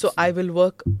 so I will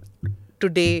work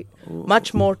today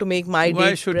much more to make my day.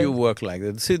 Why should you work like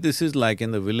that? See, this is like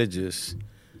in the villages.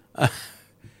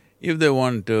 If they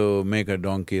want to make a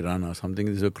donkey run or something,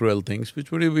 these are cruel things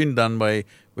which would have been done by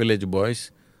village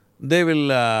boys. They will,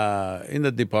 in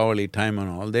the Deepavali time and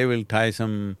all, they will tie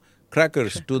some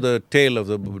crackers to the tail of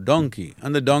the donkey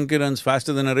and the donkey runs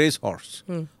faster than a racehorse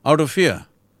out of fear.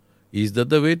 Is that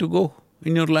the way to go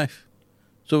in your life?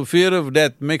 So fear of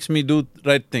death makes me do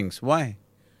right things. Why?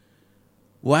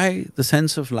 Why the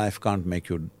sense of life can't make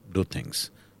you do things?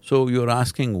 So you're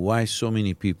asking why so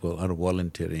many people are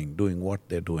volunteering, doing what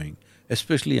they're doing,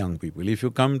 especially young people. If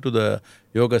you come to the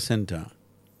yoga center,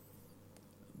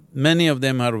 many of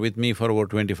them are with me for over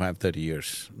 25-30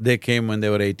 years. They came when they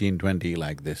were 18, 20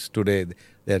 like this. Today,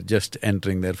 they're just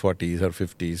entering their 40s or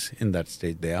 50s, in that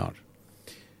stage they are.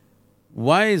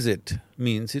 Why is it?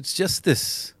 Means it's just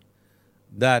this,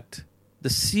 that the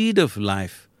seed of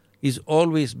life is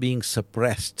always being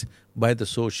suppressed by the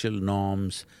social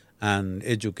norms and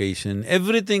education.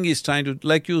 Everything is trying to…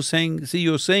 like you're saying, see,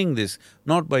 you're saying this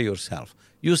not by yourself.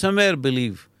 You somewhere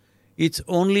believe it's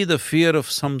only the fear of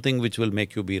something which will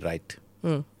make you be right.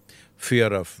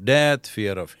 Fear of death,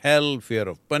 fear of hell, fear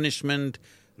of punishment,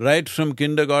 right from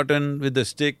kindergarten with the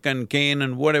stick and cane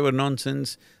and whatever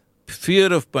nonsense.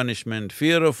 Fear of punishment,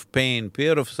 fear of pain,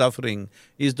 fear of suffering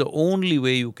is the only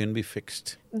way you can be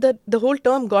fixed. The whole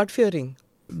term God-fearing.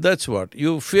 That's what.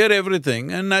 You fear everything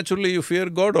and naturally you fear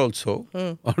God also,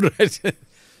 all right?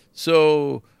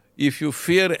 So, if you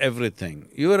fear everything,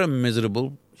 you are a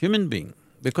miserable human being.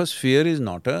 Because fear is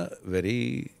not a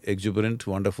very exuberant,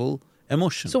 wonderful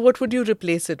emotion. So what would you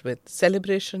replace it with?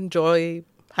 Celebration, joy,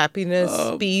 happiness,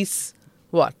 peace?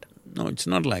 What? No, it's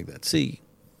not like that. See,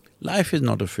 life is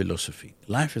not a philosophy,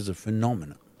 life is a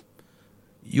phenomenon.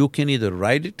 You can either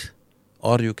ride it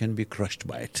or you can be crushed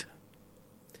by it.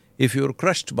 If you're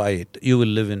crushed by it, you will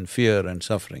live in fear and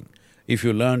suffering. If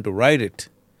you learn to ride it,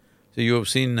 so you have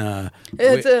seen…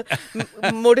 It's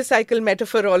a motorcycle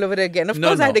metaphor all over again. Of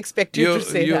course, I'd expect you to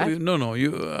say that.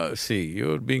 No, see,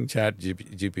 you're being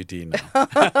GPT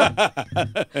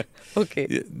now.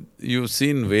 Okay. You've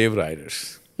seen wave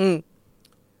riders. They're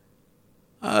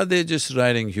just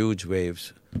riding huge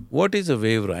waves. What is a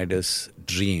wave rider's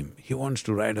dream? He wants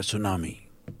to ride a tsunami,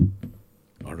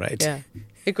 all right? Yeah.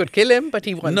 It could kill him, but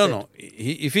he wants it. No,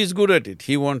 if he's good at it,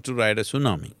 he wants to ride a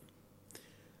tsunami.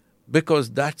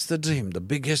 Because that's the dream, the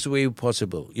biggest wave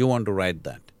possible, you want to ride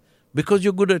that. Because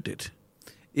you're good at it.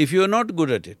 If you're not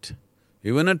good at it,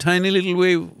 even a tiny little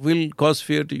wave will cause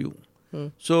fear to you.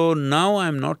 So now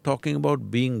I'm not talking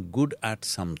about being good at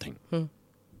something.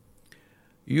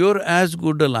 You're as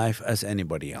good a life as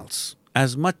anybody else,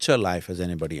 as much a life as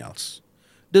anybody else.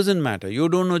 Doesn't matter, you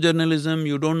don't know journalism,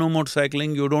 you don't know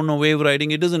motorcycling, you don't know wave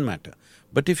riding, it doesn't matter.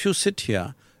 But if you sit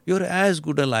here, you're as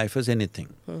good a life as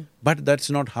anything. But that's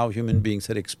not how human beings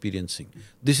are experiencing.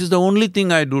 This is the only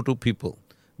thing I do to people,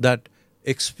 that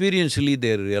experientially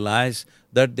they realize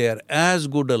that they are as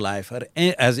good a life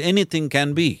as anything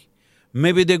can be.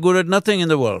 Maybe they're good at nothing in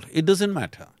the world, it doesn't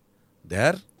matter.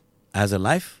 They're, as a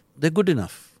life, they're good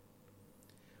enough.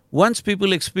 Once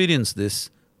people experience this,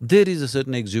 there is a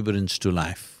certain exuberance to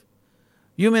life.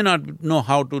 You may not know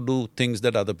how to do things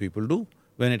that other people do.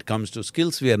 When it comes to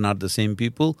skills, we are not the same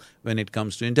people. When it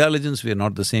comes to intelligence, we are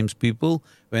not the same people.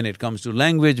 When it comes to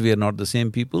language, we are not the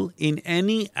same people. In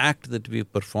any act that we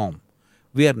perform,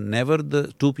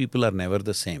 two people are never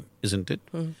the same, isn't it?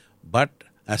 But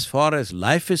as far as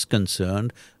life is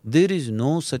concerned, there is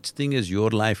no such thing as your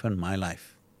life and my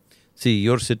life. See,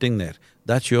 you're sitting there,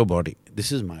 that's your body,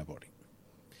 this is my body.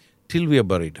 Till we are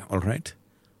buried, all right?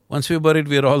 Once we are buried,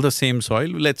 we are all the same soil,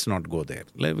 let's not go there.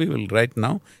 We will right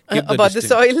now keep the about the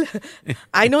soil?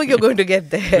 I know you're going to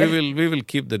get there. We will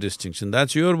keep the distinction.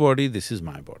 That's your body, this is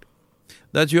my body.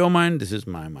 That's your mind, this is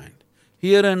my mind.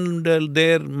 Here and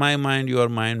there, my mind, your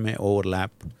mind may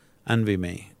overlap and we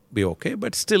may be okay,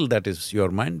 but still that is your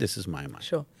mind, this is my mind.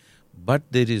 Sure. But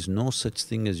there is no such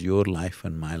thing as your life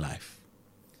and my life.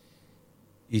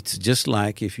 It's just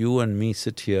like if you and me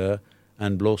sit here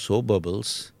and blow soap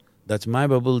bubbles, that's my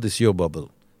bubble, this is your bubble.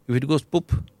 If it goes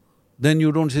poop, then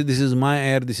you don't say, this is my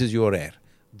air, this is your air.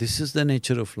 This is the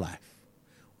nature of life.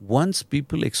 Once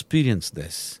people experience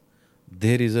this,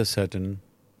 there is a certain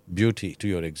beauty to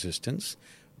your existence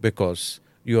because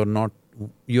you're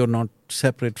not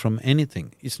separate from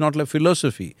anything. It's not like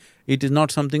philosophy, it is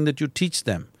not something that you teach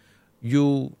them.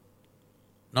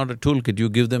 Not a toolkit, you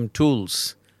give them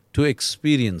tools to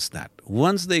experience that.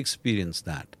 Once they experience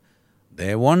that,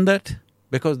 they want that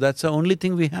because that's the only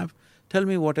thing we have. Tell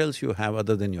me what else you have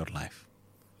other than your life.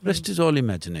 Rest is all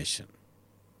imagination.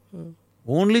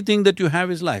 Only thing that you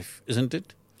have is life, isn't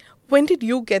it? When did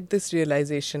you get this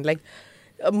realization? Like,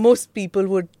 most people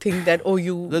would think that, oh,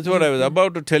 you… That's what I was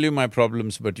about to tell you my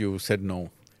problems, but you said no.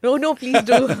 No, please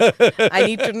do. I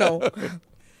need to know.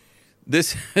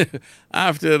 This…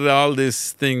 after all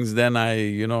these things, then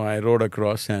I rode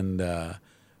across and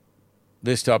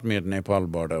they stopped me at Nepal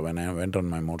border when I went on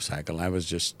my motorcycle. I was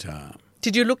just…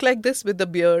 Did you look like this with the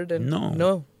beard and…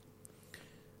 No.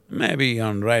 Maybe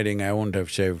on riding I won't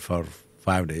have shaved for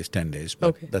 5 days, 10 days,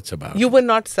 but that's about it. You were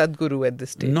not Sadhguru at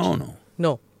this stage?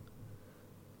 No.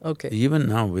 Okay. Even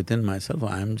now, within myself,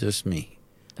 I am just me.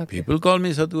 Okay. People call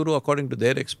me Sadhguru according to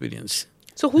their experience.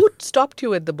 So who stopped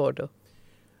you at the border?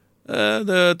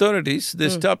 The authorities, they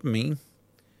stopped me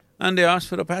and they asked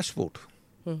for a passport.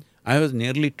 I was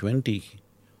nearly 20.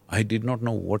 I did not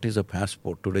know what is a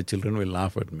passport. Today children will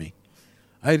laugh at me.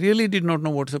 I really did not know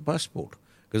what is a passport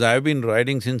because I've been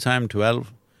riding since I'm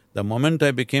 12. The moment I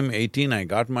became 18, I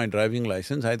got my driving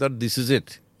license, I thought this is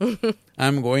it.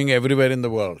 I'm going everywhere in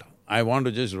the world. I want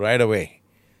to just ride away.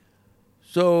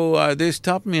 So they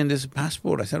stopped me and this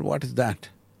passport. I said, what is that?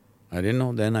 I didn't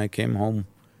know. Then I came home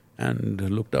and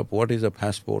looked up what is a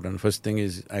passport, and first thing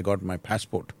is I got my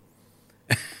passport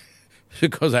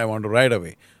because I want to ride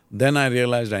away. Then I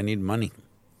realized I need money.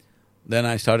 Then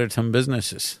I started some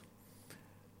businesses.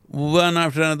 One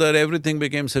after another, everything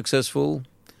became successful.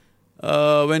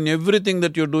 When everything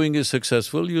that you're doing is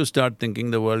successful, you start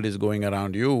thinking the world is going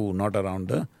around you, not around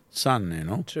the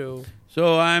sun, True.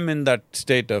 So I'm in that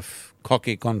state of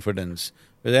cocky confidence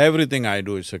Because everything I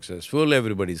do is successful,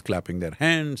 everybody's clapping their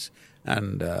hands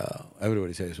and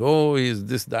everybody says, oh, is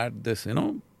this, that, this,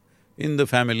 In the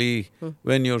family,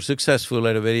 when you're successful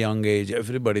at a very young age,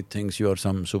 everybody thinks you're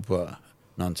some super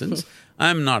nonsense.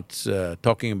 I'm not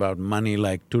talking about money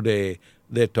like today,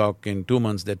 they talk in 2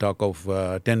 months, they talk of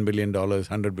 $10 billion,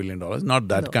 $100 billion, not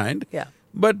that kind. Yeah.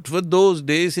 But for those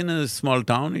days in a small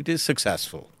town, it is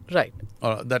successful. Right.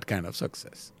 Or that kind of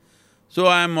success. So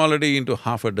I'm already into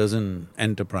half a dozen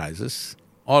enterprises,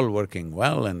 all working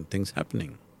well and things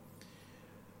happening.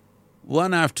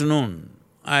 One afternoon,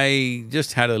 I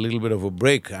just had a little bit of a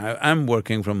break. I'm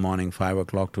working from morning 5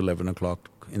 o'clock to 11 o'clock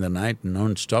in the night,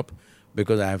 non-stop,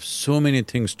 because I have so many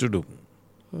things to do.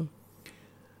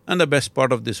 And the best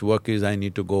part of this work is I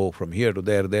need to go from here to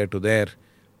there to there,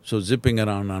 so zipping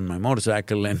around on my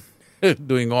motorcycle and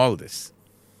doing all this.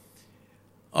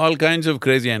 All kinds of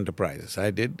crazy enterprises I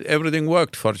did, everything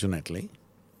worked fortunately.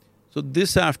 So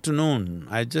this afternoon,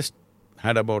 I just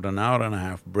had about an hour and a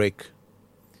half break.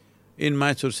 In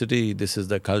Mysore city, this is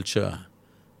the culture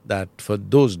that for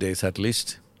those days at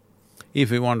least,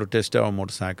 if we want to test our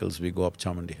motorcycles, we go up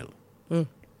Chamundi Hill.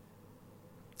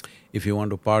 If you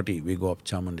want to party, we go up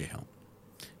Chamundi Hill.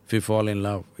 If we fall in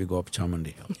love, we go up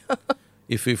Chamundi Hill.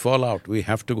 If we fall out, we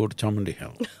have to go to Chamundi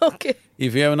Hill. Okay.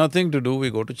 If we have nothing to do, we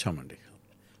go to Chamundi Hill.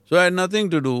 So I had nothing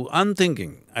to do,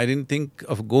 unthinking, I didn't think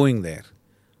of going there.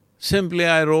 Simply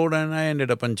I rode and I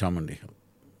ended up on Chamundi Hill.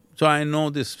 So I know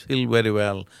this hill very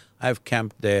well, I've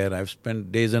camped there, I've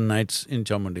spent days and nights in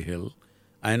Chamundi Hill.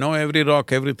 I know every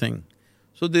rock, everything.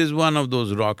 So there's one of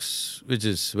those rocks which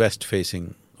is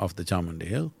west-facing of the Chamundi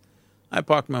Hill. I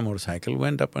parked my motorcycle,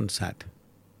 went up and sat.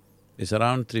 It's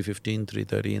around 3:15,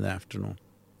 3:30 in the afternoon.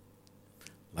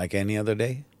 Like any other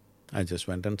day, I just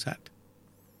went and sat.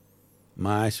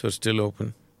 My eyes were still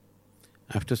open.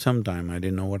 After some time, I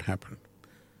didn't know what happened.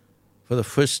 For the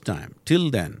first time, till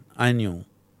then, I knew,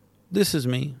 this is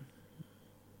me,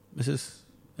 this is,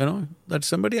 that's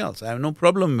somebody else. I have no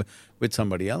problem with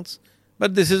somebody else,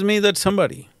 but this is me, that's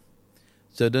somebody.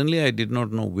 Suddenly, I did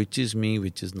not know which is me,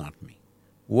 which is not me.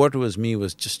 What was me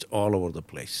was just all over the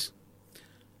place.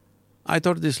 I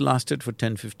thought this lasted for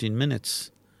 10-15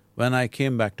 minutes. When I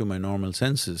came back to my normal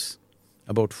senses,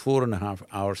 about 4.5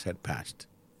 hours had passed.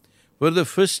 For the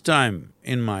first time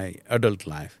in my adult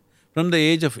life, from the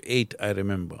age of 8, I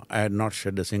remember, I had not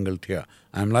shed a single tear.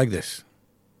 I'm like this.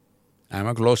 I'm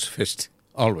a closed fist,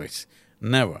 always,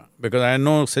 never, because I had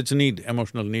no such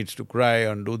emotional needs to cry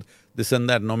and do this and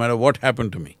that, no matter what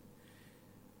happened to me.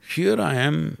 Here I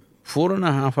am,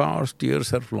 4.5 hours,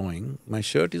 tears are flowing, my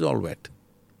shirt is all wet.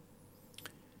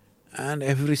 And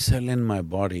every cell in my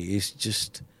body is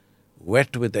just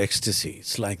wet with ecstasy,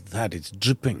 it's like that, it's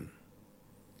dripping.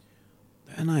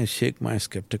 Then I shake my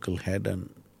skeptical head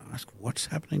and ask, what's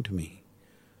happening to me?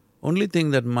 Only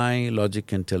thing that my logic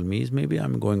can tell me is maybe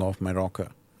I'm going off my rocker.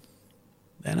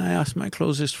 Then I ask my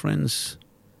closest friends,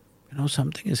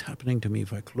 something is happening to me,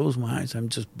 if I close my eyes, I'm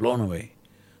just blown away.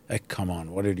 Like, come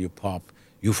on, what did you pop?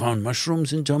 You found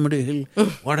mushrooms in Chamundi Hill?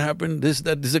 What happened? This,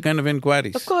 that, this is a kind of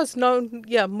inquiries. Of course, now,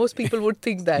 yeah, most people would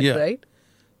think that, Yeah. right?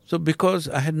 So because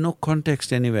I had no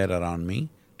context anywhere around me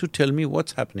to tell me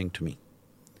what's happening to me.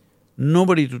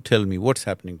 Nobody to tell me what's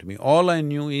happening to me. All I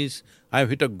knew is, I've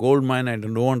hit a gold mine, I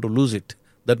don't want to lose it.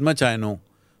 That much I know,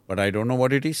 but I don't know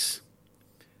what it is.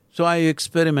 So I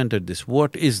experimented this,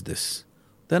 what is this?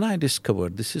 Then I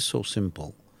discovered this is so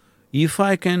simple. If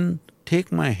I can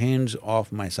take my hands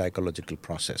off my psychological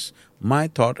process, my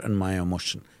thought and my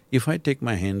emotion, if I take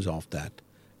my hands off that,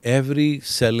 every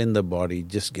cell in the body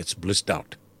just gets blissed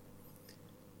out.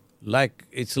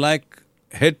 It's like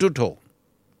head to toe.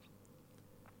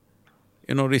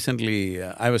 Recently,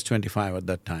 I was 25 at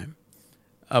that time.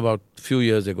 About few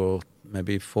years ago,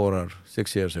 maybe 4 or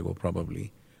 6 years ago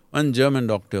probably, one German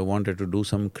doctor wanted to do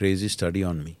some crazy study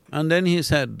on me. And then he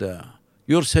said,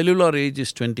 your cellular age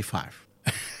is 25.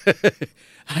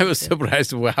 I was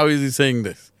surprised, how is he saying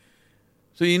this?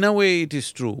 So in a way it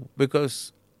is true,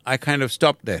 because I kind of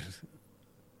stopped there.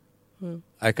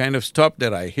 I kind of stopped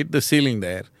there, I hit the ceiling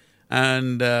there,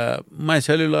 and my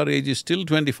cellular age is still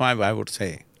 25, I would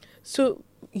say. So,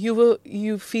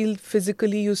 you feel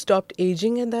physically you stopped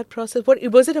aging in that process?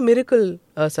 Was it a miracle,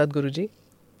 Sadhguruji?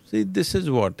 See, this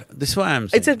is why I'm saying.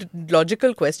 It's a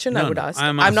logical question I would ask.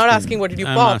 I'm not asking what did you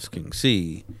I'm pop. asking,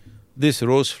 see, this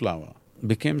rose flower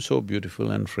became so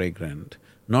beautiful and fragrant,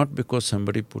 not because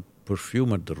somebody put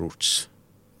perfume at the roots.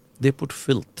 They put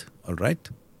filth, all right?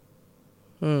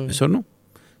 Yes or no?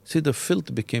 See, the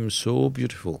filth became so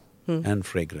beautiful and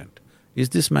fragrant. Is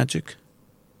this magic?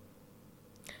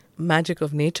 Magic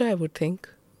of nature, I would think.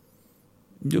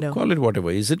 You No. call it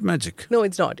whatever. Is it magic? No,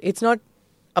 it's not. It's not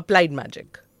applied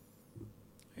magic.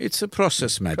 It's a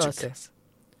process magic. Process.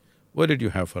 What did you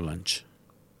have for lunch?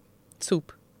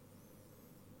 Soup.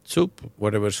 Soup,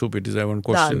 whatever soup it is, I won't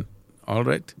question. All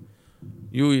right.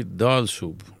 You eat dal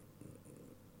soup.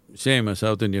 Shame a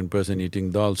South Indian person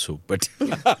eating dal soup, but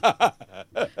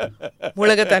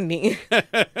Mulagatanni.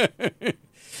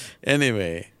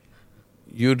 anyway,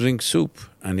 you drink soup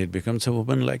and it becomes a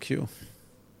woman like you.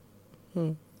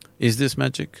 Is this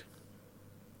magic?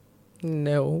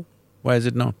 No. Why is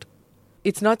it not?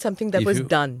 It's not something that If was you-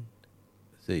 done.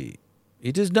 See,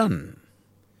 it is done.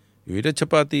 You eat a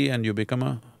chapati and you become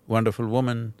a wonderful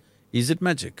woman. Is it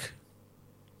magic?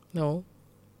 No.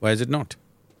 Why is it not?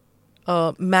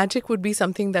 Magic would be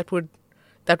something that would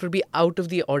be out of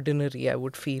the ordinary, I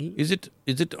would feel. Is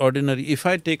it ordinary? If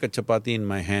I take a chapati in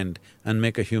my hand and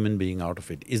make a human being out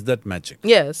of it, is that magic?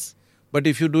 Yes. But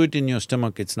if you do it in your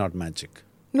stomach, it's not magic.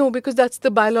 No, because that's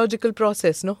the biological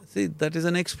process, no? See, that is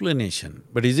an explanation,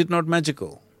 but is it not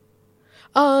magical?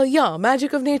 Yeah,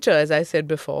 magic of nature, as I said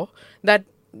before.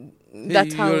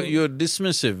 That's how… You're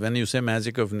dismissive when you say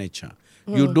magic of nature.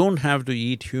 You don't have to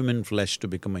eat human flesh to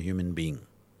become a human being.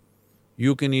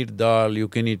 You can eat dal, you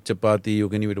can eat chapati, you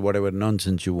can eat whatever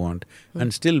nonsense you want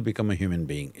and still become a human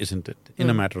being, isn't it? In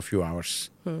a matter of few hours.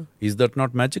 Is that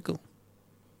not magical?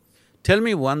 Tell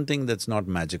me one thing that's not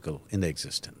magical in the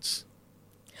existence.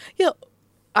 Yeah,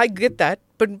 I get that,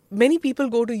 but many people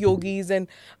go to yogis and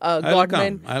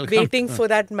godmen I'll come waiting to- for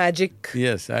that magic.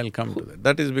 Yes, I'll come to that.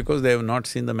 That is because they have not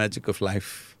seen the magic of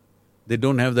life. They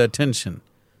don't have the attention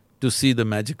to see the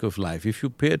magic of life. If you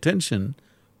pay attention,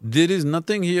 there is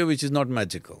nothing here which is not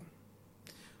magical.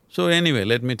 So anyway,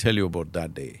 let me tell you about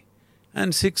that day.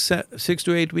 And 6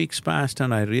 to 8 weeks passed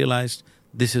and I realized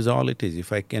this is all it is.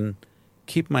 If I can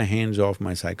keep my hands off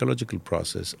my psychological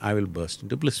process, I will burst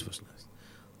into blissfulness.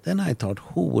 Then I thought,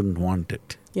 who wouldn't want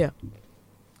it? Yeah.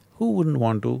 Who wouldn't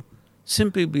want to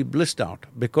simply be blissed out?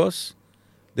 Because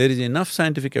there is enough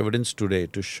scientific evidence today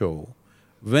to show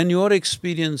when your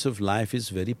experience of life is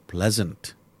very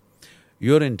pleasant,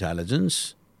 your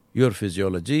intelligence, your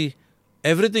physiology,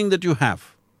 everything that you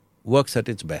have works at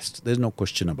its best. There's no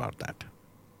question about that.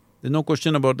 There's no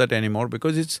question about that anymore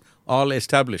because it's all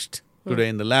established today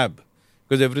in the lab.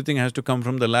 Because everything has to come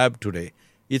from the lab today.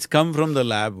 It's come from the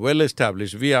lab, well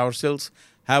established. We ourselves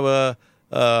have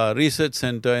a research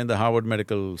center in the Harvard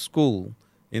Medical School,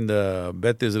 in the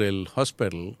Beth Israel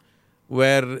Hospital,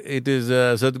 where it is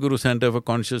a Sadhguru Center for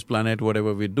Conscious Planet,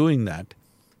 whatever we're doing that.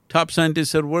 Top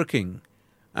scientists are working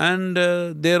and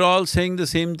they're all saying the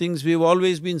same things we've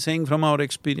always been saying from our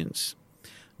experience.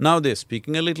 Now they're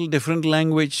speaking a little different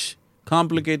language,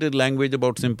 complicated language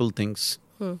about simple things.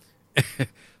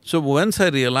 So once I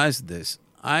realized this,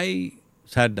 I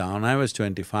sat down, I was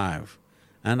 25,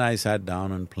 and I sat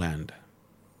down and planned.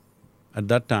 At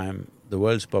that time, the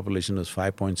world's population was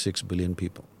 5.6 billion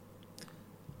people.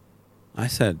 I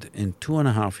said, in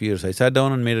 2.5 years, I sat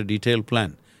down and made a detailed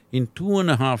plan. In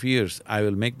 2.5 years, I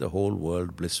will make the whole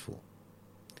world blissful.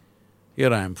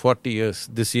 Here I am, 40 years,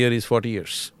 this year is 40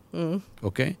 years,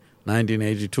 okay?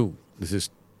 1982, this is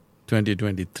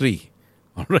 2023,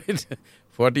 all right?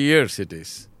 40 years it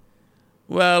is.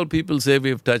 Well, people say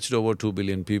we've touched over 2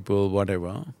 billion people,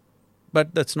 whatever,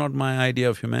 but that's not my idea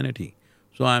of humanity.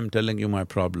 So I'm telling you my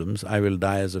problems, I will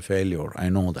die as a failure, I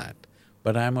know that,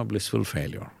 but I'm a blissful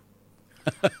failure.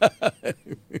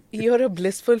 You're a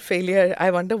blissful failure.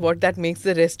 I wonder what that makes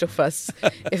the rest of us,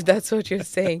 if that's what you're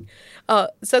saying.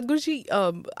 Sadhguruji,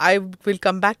 I will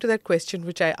come back to that question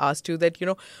which I asked you, that,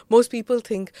 most people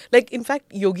think… Like, in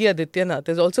fact, Yogi Adityanath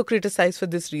is also criticized for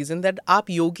this reason, that aap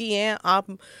yogi hain,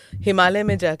 aap Himalaya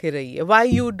mein jaake rahiye.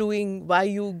 Why are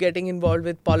you getting involved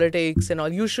with politics and all?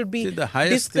 You should be See, the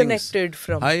highest disconnected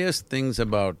from… highest things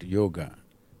about yoga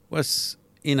was,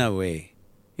 in a way,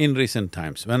 in recent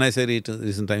times. When I say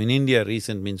recent time, in India,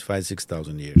 recent means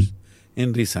 5,000–6,000 years.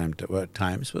 In recent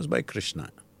times was by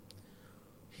Krishna.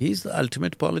 He's the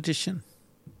ultimate politician.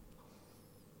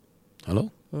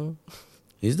 Hello?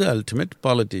 He's the ultimate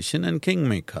politician and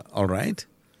kingmaker, all right?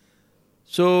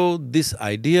 So, this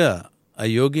idea, a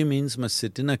yogi means must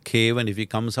sit in a cave and if he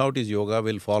comes out, his yoga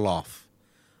will fall off.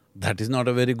 That is not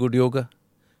a very good yoga.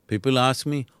 People ask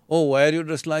me, oh, why are you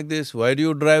dressed like this? Why do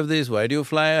you drive this? Why do you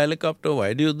fly a helicopter?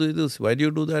 Why do you do this? Why do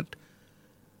you do that?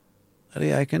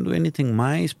 Arey, I can do anything.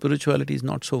 My spirituality is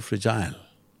not so fragile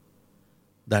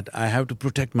that I have to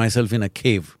protect myself in a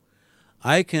cave.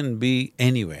 I can be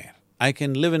anywhere. I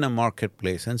can live in a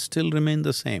marketplace and still remain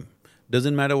the same.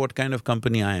 Doesn't matter what kind of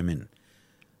company I am in.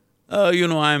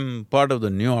 I'm part of the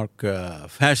New York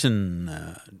Fashion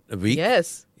Week.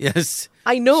 Yes. Yes.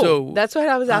 I know. So, That's what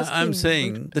I was asking. I'm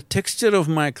saying the texture of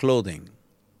my clothing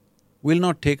will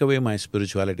not take away my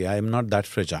spirituality. I am not that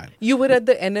fragile. You were at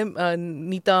the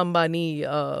Nita Ambani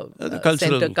The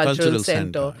cultural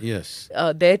center. Yes.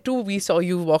 There too, we saw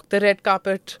you walk the red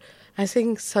carpet. I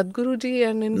think Sadhguruji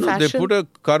and in No, fashion. they put a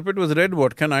carpet was red.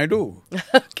 What can I do?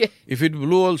 Okay. If it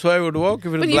blue also, I would walk.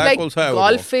 If it But you black like also, I would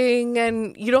walk. golfing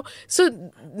and,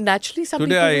 so naturally some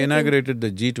Today people I will think- inaugurated the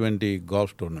G20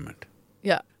 golf tournament.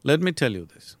 Yeah. Let me tell you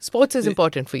this. Sports is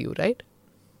important for you, right?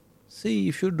 See,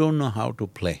 if you don't know how to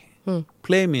play,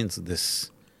 play means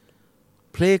this.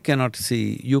 Play cannot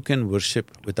see, you can worship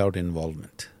without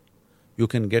involvement. You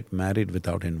can get married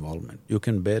without involvement. You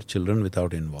can bear children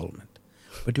without involvement.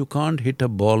 But you can't hit a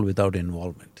ball without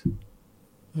involvement.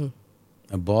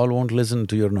 A ball won't listen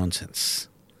to your nonsense.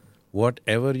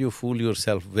 Whatever you fool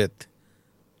yourself with,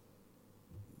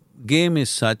 game is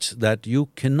such that you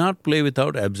cannot play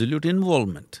without absolute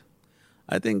involvement.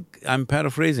 I think I'm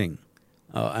paraphrasing,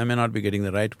 I may not be getting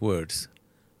the right words.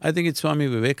 I think it's Swami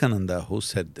Vivekananda who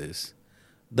said this,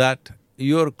 that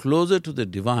you're closer to the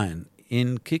divine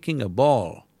in kicking a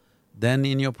ball than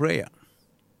in your prayer.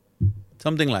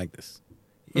 Something like this.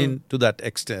 To that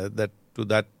extent,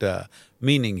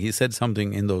 meaning, he said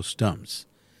something in those terms.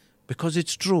 Because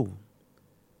it's true.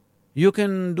 You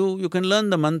can learn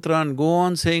the mantra and go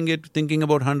on saying it, thinking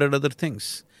about 100 other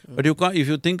things. But you can't… if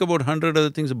you think about 100 other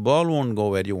things, the ball won't go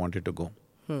where you want it to go.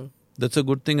 That's a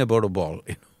good thing about a ball,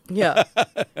 Yeah.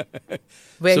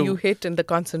 Where So- you hit in the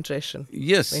concentration.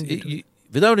 Yes, When you do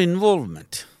without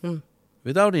involvement,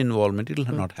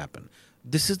 it'll not happen.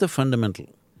 This is the fundamental.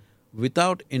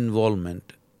 Without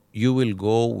involvement, you will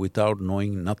go without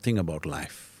knowing nothing about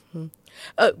life.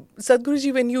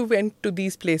 Sadhguruji, when you went to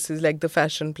these places like the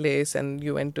fashion place and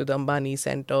you went to the Ambani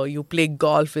Center, you play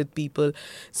golf with people,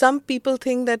 some people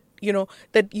think that,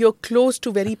 that you're close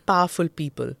to very powerful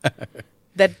people.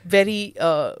 That very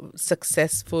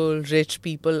successful, rich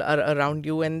people are around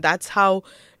you, and that's how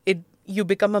you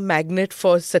become a magnet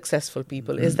for successful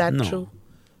people. Is that No. true?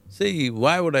 See,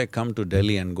 why would I come to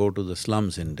Delhi and go to the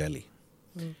slums in Delhi?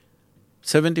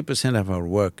 70% of our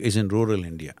work is in rural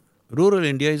India. Rural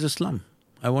India is a slum,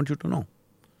 I want you to know.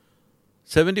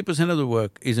 70% of the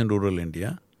work is in rural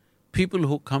India. People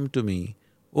who come to me,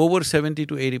 over 70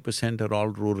 to 80% are all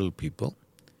rural people.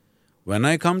 When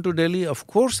I come to Delhi, of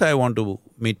course I want to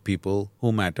meet people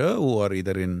who matter, who are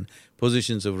either in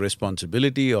positions of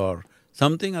responsibility or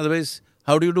something, otherwise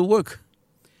how do you do work?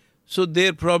 So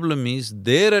their problem is,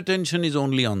 their attention is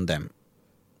only on them.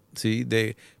 See,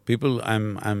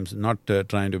 I'm not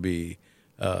trying to be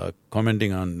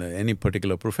commenting on any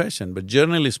particular profession, but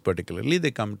journalists particularly,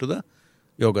 they come to the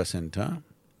yoga center.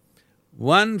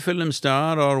 One film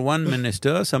star or one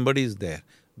minister, somebody is there.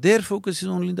 Their focus is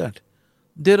only that.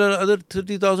 There are other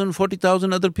 30,000,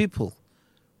 40,000 other people.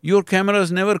 Your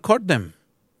cameras never caught them.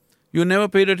 You never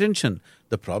paid attention.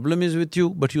 The problem is with you,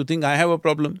 but you think I have a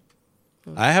problem.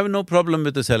 I have no problem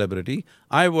with a celebrity.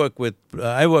 I work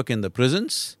in the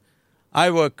prisons. I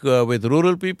work with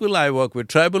rural people, I work with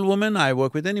tribal women, I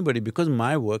work with anybody because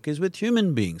my work is with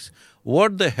human beings.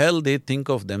 What the hell they think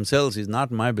of themselves is not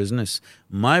my business.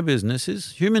 My business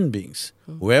is human beings,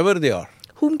 whoever they are.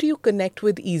 Whom do you connect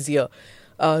with easier?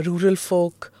 Rural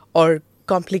folk or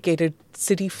complicated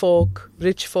city folk,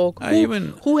 rich folk?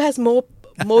 Who has more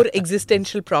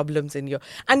existential problems in your…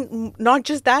 And not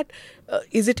just that,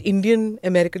 is it Indian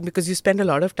American? Because you spend a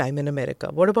lot of time in America.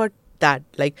 What about that,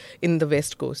 like in the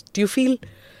West Coast? Do you feel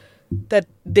that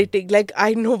they take… like,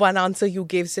 I know one answer you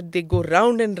gave said they go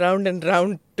round and round and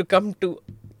round to come to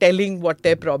telling what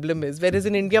their problem is, whereas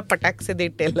in India, patak se they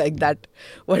tell like that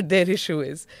what their issue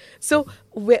is. So,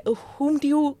 whom do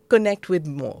you connect with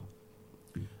more?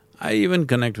 I even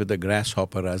connect with the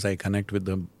grasshopper as I connect with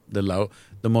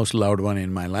the most loud one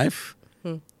in my life.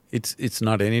 It's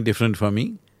not any different for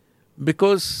me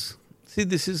because, see,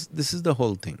 this is the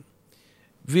whole thing.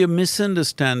 We are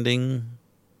misunderstanding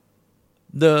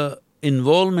the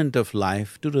involvement of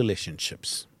life to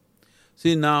relationships.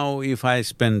 See, now if I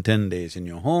spend 10 days in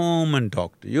your home and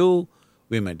talk to you,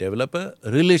 we may develop a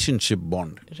relationship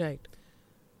bond. Right.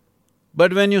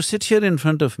 But when you sit here in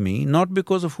front of me, not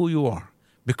because of who you are,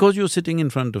 because you're sitting in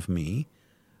front of me,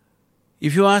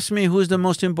 if you ask me who is the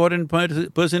most important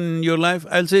person in your life,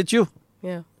 I'll say it's you.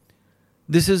 Yeah.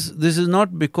 This is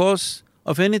not because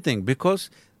of anything, because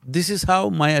this is how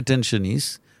my attention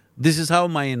is, this is how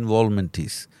my involvement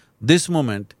is. This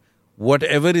moment,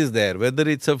 whatever is there, whether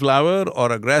it's a flower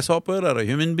or a grasshopper or a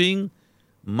human being,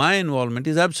 my involvement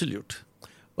is absolute.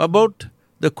 About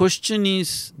the question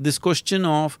is, this question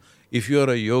of, if you are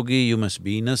a yogi, you must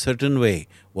be in a certain way.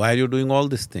 Why are you doing all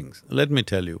these things? Let me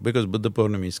tell you, because Buddha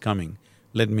Purnami is coming,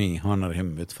 let me honor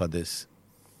him for this.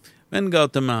 When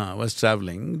Gautama was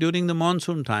traveling, during the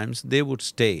monsoon times, they would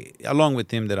stay. Along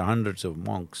with him, there are hundreds of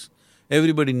monks.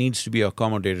 Everybody needs to be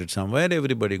accommodated somewhere,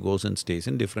 everybody goes and stays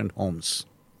in different homes.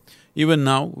 Even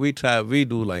now, we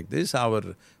do like this, our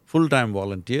full-time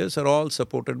volunteers are all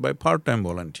supported by part-time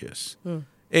volunteers.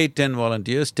 8, 10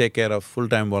 volunteers take care of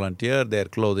full-time volunteer, their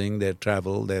clothing, their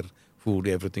travel, their food,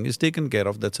 everything is taken care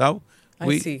of, that's how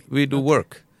we do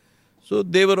work. So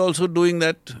they were also doing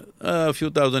that a few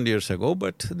thousand years ago,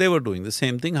 but they were doing the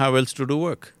same thing, how else to do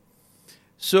work?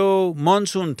 So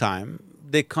monsoon time,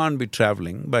 they can't be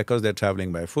traveling because they're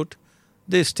traveling by foot,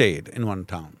 they stayed in one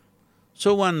town.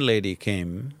 So one lady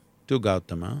came to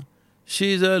Gautama,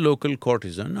 she's a local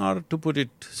courtesan, or to put it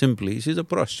simply, she's a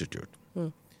prostitute.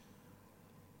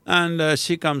 And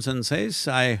she comes and says,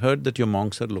 I heard that your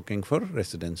monks are looking for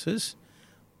residences,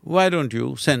 why don't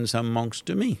you send some monks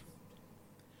to me?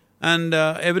 And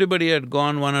everybody had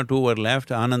gone, 1 or 2 were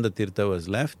left, Ananda Tirtha was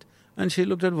left, and she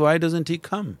looked at, why doesn't he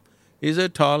come? He's a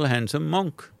tall, handsome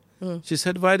monk. She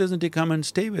said, why doesn't he come and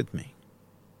stay with me?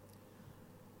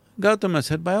 Gautama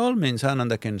said, by all means,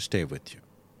 Ananda can stay with you.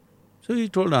 So he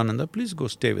told Ananda, please go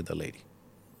stay with the lady.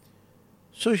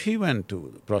 So he went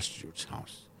to the prostitute's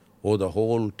house. Oh, the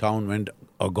whole town went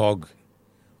agog.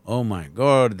 Oh my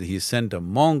God, he sent a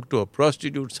monk to a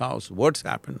prostitute's house, what's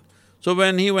happened? So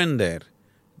when he went there,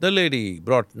 the lady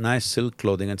brought nice silk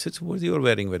clothing and said, well, you're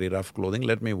wearing very rough clothing,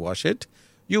 let me wash it,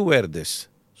 you wear this.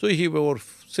 So he wore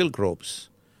silk robes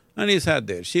and he sat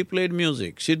there. She played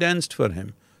music, she danced for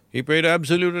him. He paid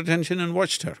absolute attention and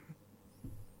watched her.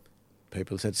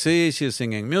 People said, see, she's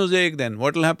singing music, then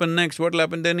what'll happen next, what'll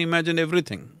happen, then imagine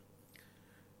everything.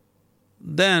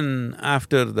 Then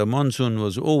after the monsoon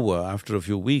was over, after a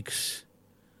few weeks,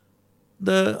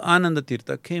 the Ananda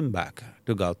Tirtha came back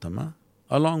to Gautama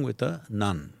along with a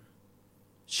nun.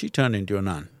 She turned into a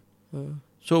nun.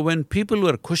 So when people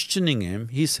were questioning him,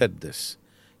 he said this.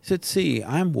 He said, see,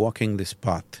 I'm walking this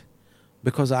path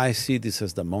because I see this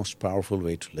as the most powerful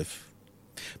way to live.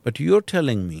 But you're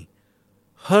telling me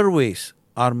her ways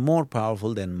are more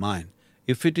powerful than mine.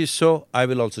 If it is so, I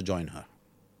will also join her.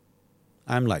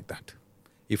 I'm like that.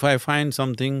 If I find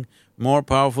something more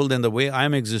powerful than the way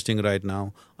I'm existing right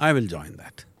now, I will join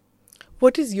that.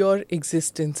 What is your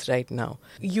existence right now?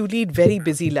 You lead very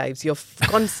busy lives, you're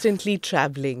constantly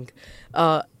traveling,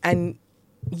 and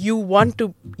you want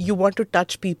to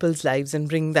touch people's lives and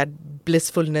bring that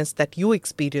blissfulness that you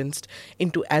experienced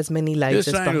into as many lives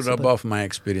as possible. Just trying to rub off my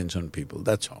experience on people,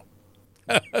 that's all.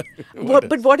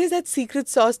 But what is that secret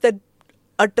sauce that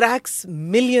attracts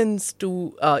millions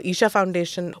to Isha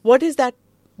Foundation? What is that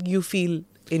you feel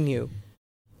in you?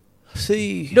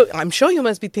 See… No, I'm sure you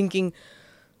must be thinking,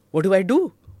 what do I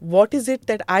do? What is it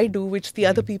that I do which the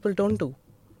other people don't do?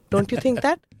 Don't you think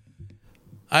that?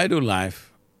 I do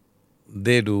life,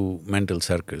 they do mental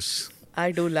circus.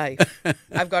 I do life.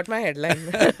 I've got my headline.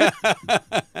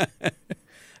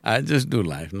 I just do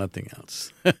life, nothing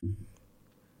else.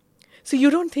 So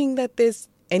you don't think that there's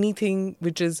anything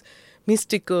which is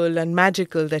mystical and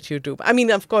magical that you do? I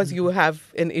mean, of course, you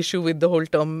have an issue with the whole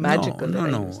term magical.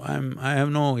 No, I have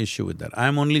no issue with that.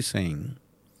 I'm only saying,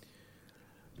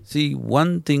 see,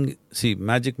 one thing… see,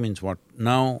 magic means what?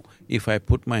 Now, if I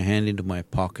put my hand into my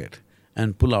pocket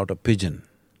and pull out a pigeon,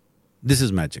 this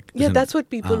is magic, yeah, isn't that's it? what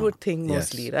people would think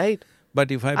mostly, yes. right?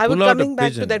 But if I was pull out a coming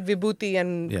back pigeon… to that vibhuti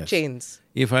and Yes. chains.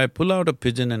 If I pull out a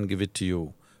pigeon and give it to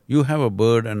you, you have a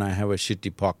bird and I have a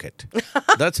shitty pocket.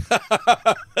 That's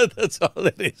that's all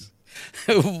it is.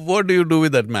 What do you do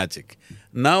with that magic?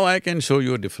 Now I can show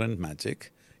you a different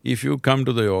magic. If you come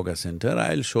to the yoga center,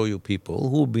 I'll show you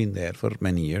people who've been there for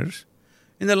many years.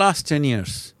 In the last 10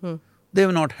 years,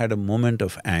 they've not had a moment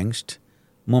of angst,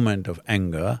 moment of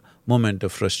anger, moment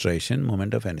of frustration,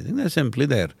 moment of anything. They're simply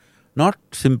there, not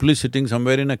simply sitting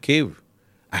somewhere in a cave,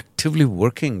 actively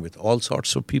working with all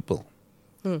sorts of people.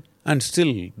 And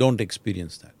still don't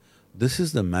experience that. This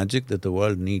is the magic that the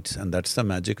world needs, and that's the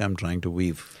magic I'm trying to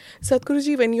weave.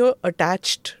 Sadhguruji, when you're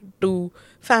attached to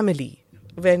family,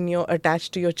 when you're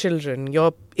attached to your children,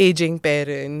 your aging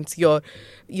parents,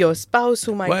 your spouse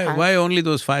who might have… Why only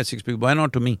those 5-6 people? Why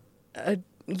not to me?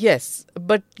 Yes,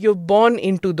 but you're born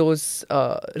into those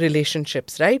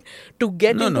relationships, right? To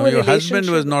get into a your relationship… husband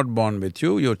was not born with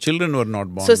you, your children were not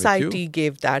born with you. Society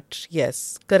gave that,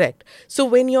 yes, correct. So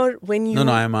when you… No,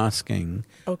 I'm asking,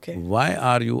 okay, why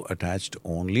are you attached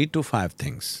only to 5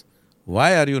 things?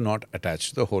 Why are you not attached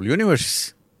to the whole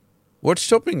universe? What's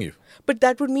stopping you? but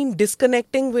that would mean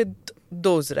disconnecting with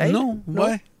those, right? No,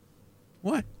 why?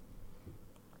 Why?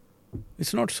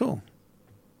 It's not so.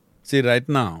 See, right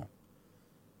now,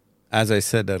 as I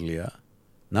said earlier,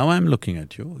 now I'm looking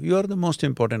at you, you are the most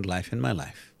important life in my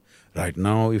life. Right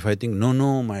now, if I think,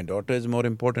 no, my daughter is more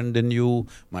important than you,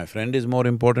 my friend is more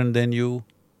important than you,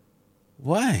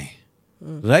 why?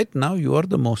 Right now, you are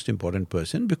the most important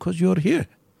person because you are here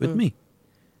with me.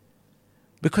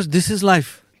 Because this is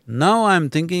life. Now I'm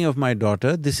thinking of my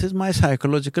daughter, this is my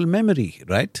psychological memory,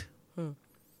 right?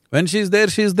 When she's there,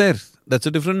 that's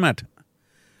a different matter.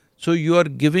 So you are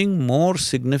giving more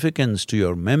significance to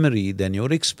your memory than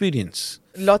your experience.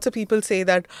 Lots of people say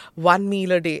that 1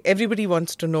 meal a day, everybody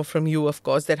wants to know from you, of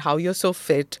course, that how you're so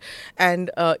fit. And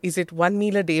is it 1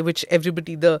 meal a day, which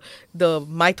everybody, the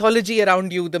mythology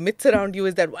around you, the myths around you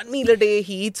is that 1 meal a day,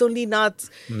 he eats only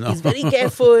nuts, No. he's very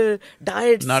careful,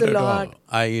 diets Not a at lot. all.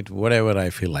 I eat whatever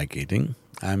I feel like eating.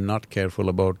 I'm not careful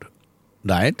about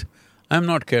diet. I'm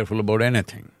not careful about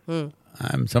anything.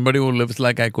 I'm somebody who lives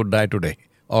like I could die today,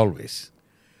 always.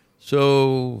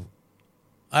 So,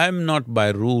 I'm not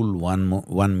by rule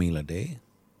one meal a day,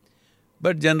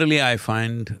 but generally I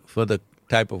find for the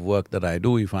type of work that I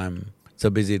do, it's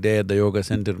a busy day at the yoga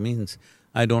center means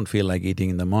I don't feel like eating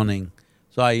in the morning,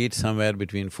 so I eat somewhere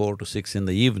between 4 to 6 in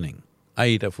the evening. I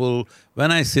eat a full…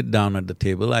 When I sit down at the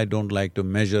table, I don't like to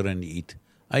measure and eat.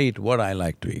 I eat what I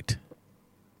like to eat.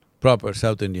 Proper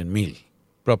South Indian meal,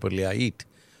 properly I eat.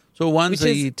 So once I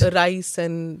eat… Which is rice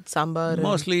and sambar.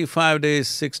 Mostly 5 days,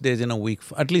 6 days in a week,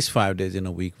 at least 5 days in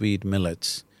a week, we eat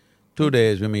millets. 2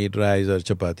 days we may eat rice or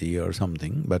chapati or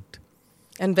something, but…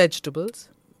 And vegetables?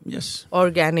 Yes.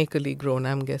 Organically grown,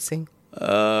 I'm guessing.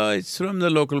 It's from the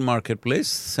local marketplace,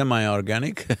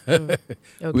 semi-organic. Okay.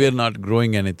 We are not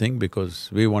growing anything because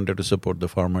we wanted to support the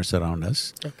farmers around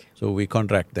us. Okay. So we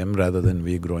contract them rather than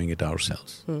we growing it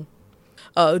ourselves.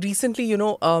 Recently,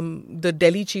 the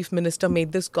Delhi Chief Minister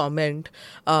made this comment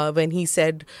when he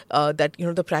said that,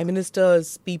 the Prime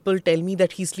Minister's people tell me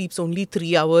that he sleeps only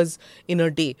 3 hours in a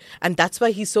day. And that's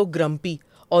why he's so grumpy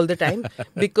all the time,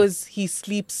 because he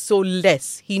sleeps so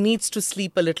less. He needs to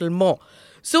sleep a little more.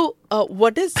 So,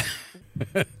 what does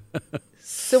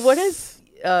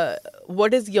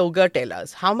yoga tell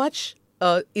us? How much…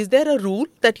 is there a rule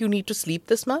that you need to sleep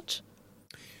this much?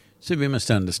 See, we must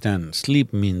understand,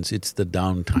 sleep means it's the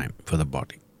downtime for the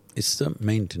body. It's the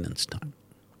maintenance time.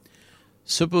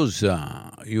 Suppose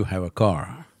you have a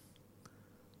car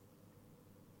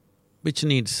which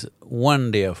needs 1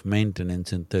 day of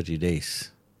maintenance in 30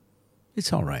 days,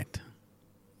 it's all right.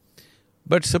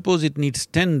 But suppose it needs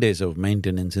 10 days of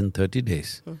maintenance in 30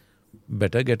 days,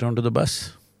 better get onto the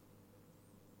bus,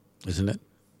 isn't it?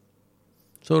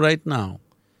 So right now,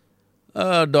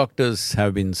 doctors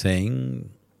have been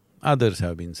saying, others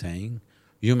have been saying,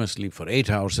 you must sleep for 8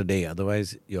 hours a day,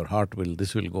 otherwise your heart will…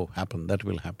 this will go happen, that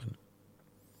will happen.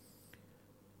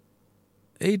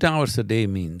 8 hours a day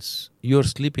means you're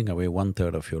sleeping away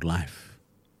 1/3 of your life.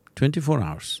 24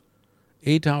 hours,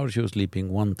 8 hours you're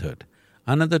sleeping 1/3.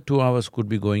 Another 2 hours could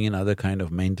be going in other kind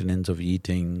of maintenance of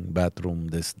eating, bathroom,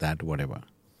 this, that, whatever.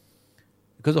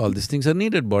 Because all these things are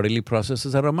needed, bodily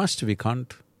processes are a must, we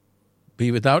can't be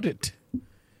without it.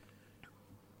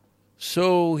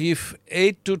 So, if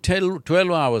 8 to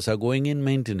 12 hours are going in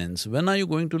maintenance, when are you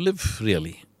going to live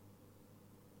really?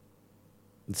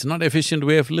 It's not efficient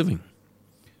way of living.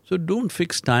 So don't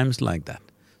fix times like that.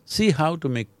 See how to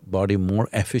make body more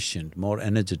efficient, more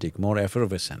energetic, more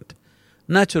effervescent.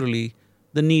 Naturally,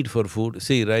 the need for food…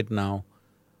 See, right now,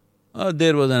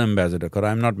 there was an ambassador car.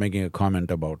 I'm not making a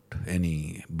comment about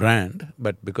any brand,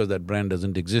 but because that brand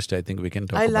doesn't exist, I think we can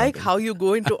talk about it. I like how you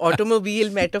go into automobile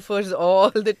metaphors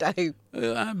all the time.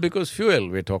 Because fuel,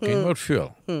 we're talking about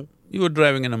fuel. You were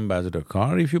driving an ambassador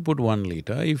car, if you put 1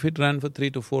 liter, if it ran for 3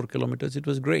 to 4 kilometers, it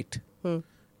was great.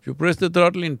 If you press the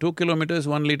throttle in 2 kilometers,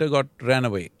 1 liter ran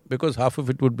away, because half of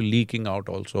it would be leaking out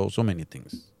also, so many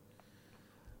things.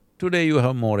 Today you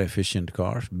have more efficient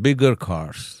cars, bigger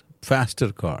cars,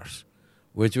 faster cars,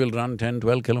 which will run 10,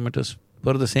 12 kilometers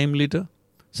for the same liter.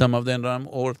 Some of them run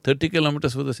over 30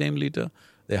 kilometers for the same liter.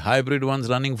 The hybrid ones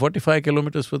running 45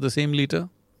 kilometers for the same liter.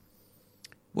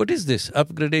 What is this?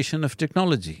 Upgradation of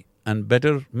technology and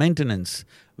better maintenance.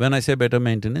 When I say better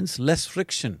maintenance, less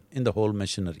friction in the whole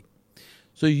machinery.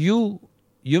 So you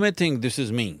may think this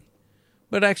is me,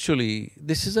 but actually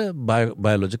this is a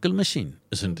biological machine,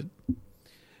 isn't it?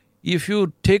 If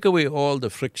you take away all the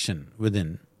friction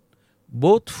within,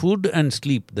 both food and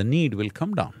sleep, the need will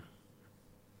come down.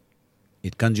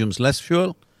 It consumes less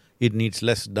fuel, it needs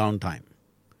less downtime.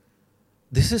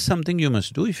 This is something you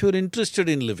must do if you're interested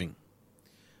in living.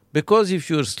 Because if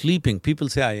you're sleeping, people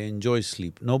say, I enjoy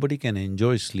sleep. Nobody can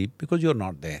enjoy sleep because you're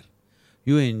not there.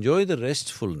 You enjoy the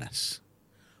restfulness.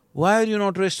 Why are you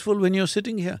not restful when you're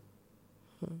sitting here?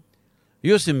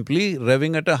 You're simply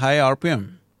revving at a high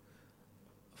RPM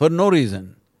for no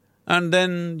reason. And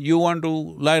then you want to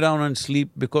lie down and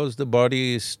sleep because the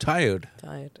body is tired.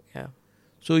 Tired, yeah.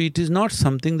 So it is not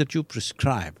something that you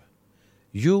prescribe.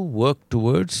 You work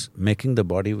towards making the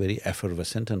body very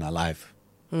effervescent and alive.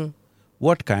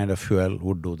 What kind of fuel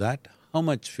would do that? How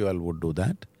much fuel would do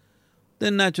that?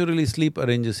 Then naturally sleep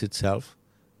arranges itself.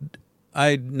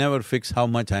 I never fix how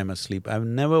much I must sleep. I've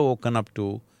never woken up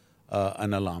to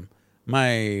an alarm.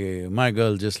 My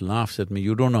girl just laughs at me,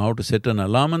 "You don't know how to set an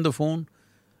alarm on the phone?"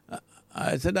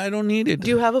 I said, "I don't need it." Do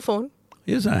you have a phone?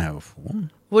 Yes, I have a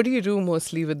phone. What do you do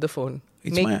mostly with the phone?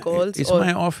 It's Make calls It's or…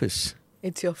 my office.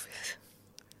 It's your office.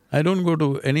 I don't go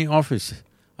to any office.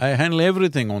 I handle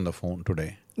everything on the phone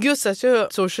today. You're such a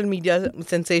social media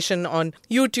sensation on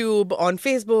YouTube, on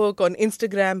Facebook, on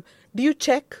Instagram. Do you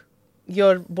check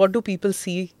what do people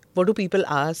see? What do people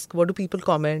ask? What do people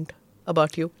comment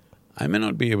about you? I may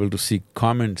not be able to see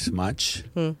comments much.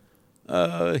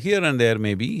 Here and there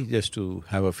maybe, just to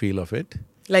have a feel of it.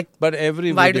 Like, But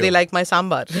every why do video… they like my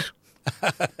sambar?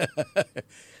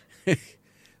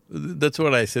 That's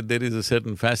what I said, there is a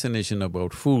certain fascination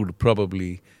about food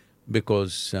probably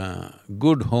because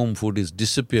good home food is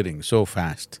disappearing so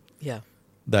fast Yeah.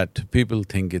 that people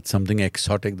think it's something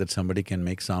exotic that somebody can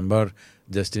make sambar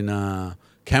just in a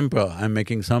camper. I'm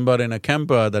making sambar in a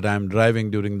camper that I'm driving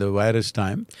during the virus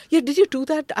time. Yeah, did you do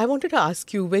that? I wanted to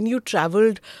ask you, when you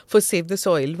traveled for Save the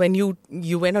Soil, when you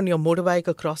went on your motorbike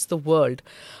across the world,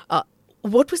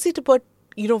 what was it about,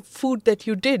 food that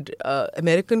you did?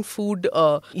 American food,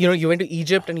 you went to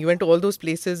Egypt and you went to all those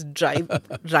places,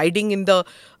 riding in the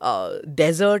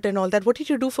desert and all that. What did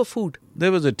you do for food?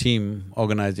 There was a team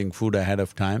organizing food ahead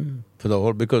of time for the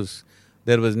whole… because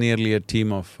there was nearly a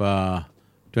team of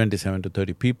 27 to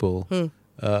 30 people,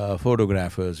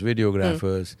 photographers,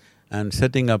 videographers, and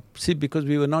setting up… See, because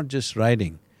we were not just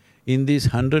riding. In these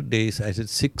 100 days, I said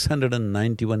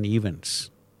 691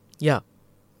 events. Yeah.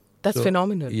 That's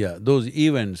phenomenal. Yeah, those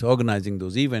events, organizing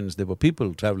those events, there were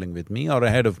people traveling with me or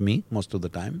ahead of me most of the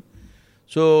time.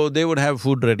 So they would have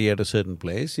food ready at a certain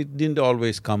place. It didn't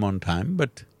always come on time,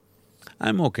 but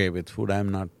I'm okay with food.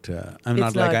 I'm not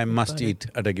like I must eat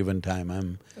at a given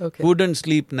time. Okay. Food and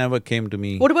sleep never came to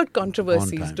me. What about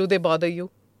controversies? Do they bother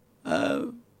you?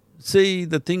 See,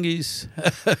 the thing is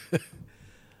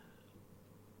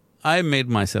I made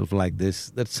myself like this,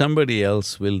 that somebody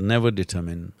else will never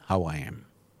determine how I am.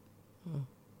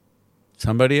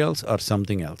 Somebody else or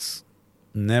something else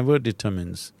never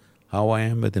determines how I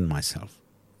am within myself.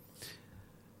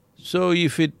 So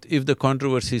if the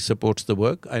controversy supports the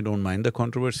work, I don't mind the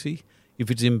controversy.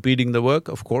 If it's impeding the work,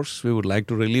 of course, we would like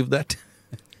to relieve that.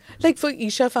 Like for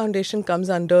Isha Foundation comes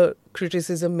under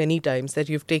criticism many times that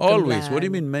you've taken Always. land. What do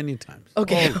you mean many times?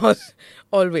 Okay, Always.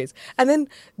 always. And then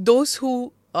those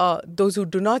who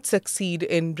do not succeed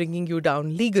in bringing you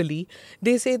down legally,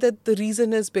 they say that the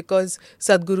reason is because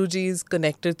Sadhguruji is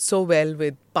connected so well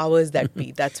with powers that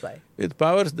be, that's why. With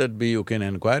powers that be, you can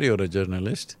inquire, you're a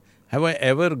journalist. Have I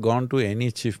ever gone to any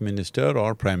chief minister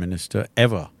or prime minister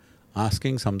ever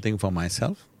asking something for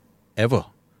myself? Ever?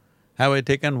 Have I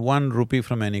taken 1 rupee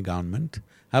from any government?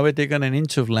 Have I taken an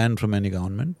inch of land from any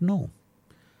government? No.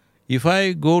 If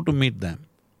I go to meet them,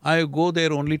 I go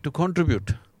there only to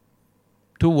contribute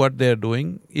to what they're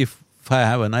doing. If I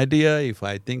have an idea, if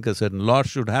I think a certain law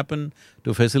should happen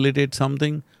to facilitate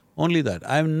something, only that.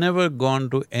 I've never gone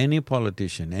to any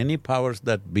politician, any powers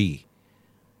that be,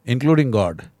 including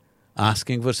God,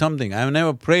 asking for something. I've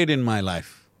never prayed in my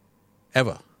life,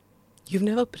 ever. You've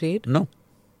never prayed? No.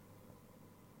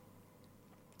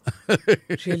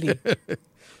 Really?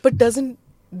 But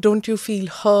don't you feel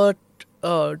hurt,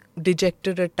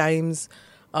 dejected at times?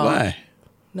 Why?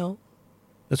 No?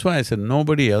 That's why I said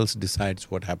nobody else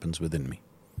decides what happens within me.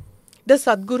 Does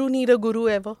Sadhguru need a guru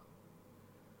ever?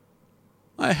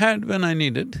 I had when I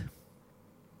needed,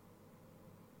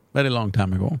 very long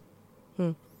time ago.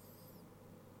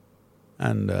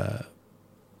 And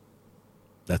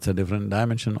that's a different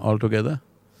dimension altogether.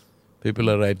 People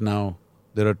are right now…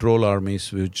 there are troll armies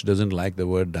which doesn't like the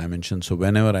word dimension, so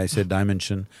whenever I say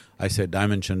dimension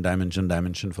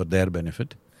for their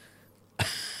benefit.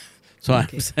 So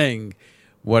I'm saying,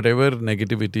 whatever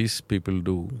negativities people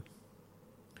do,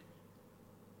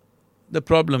 the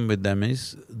problem with them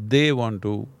is they want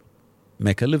to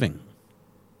make a living.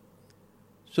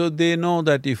 So they know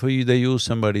that if they use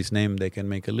somebody's name, they can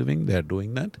make a living, they're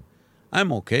doing that.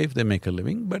 I'm okay if they make a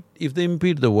living, but if they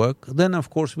impede the work, then of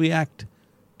course we act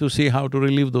to see how to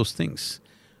relieve those things.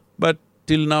 But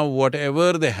till now, whatever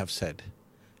they have said,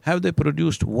 have they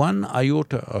produced 1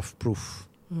 iota of proof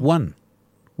One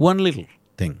little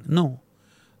thing. No,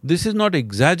 this is not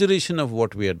exaggeration of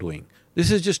what we are doing. This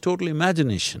is just total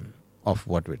imagination of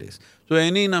what it is. So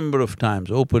any number of times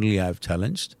openly I've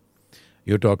challenged,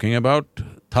 you're talking about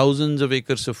thousands of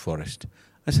acres of forest.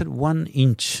 I said 1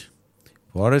 inch,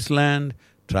 forest land,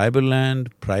 tribal land,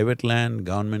 private land,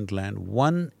 government land,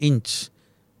 1 inch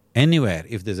anywhere,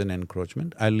 if there's an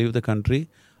encroachment, I'll leave the country,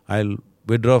 I'll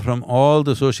withdraw from all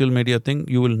the social media thing,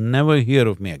 you will never hear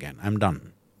of me again, I'm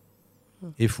done.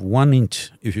 If 1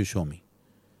 inch, if you show me.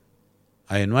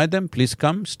 I invite them, please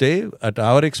come, stay at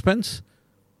our expense,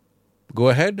 go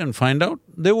ahead and find out.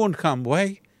 They won't come.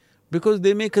 Why? Because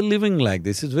they make a living like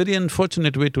this. It's a very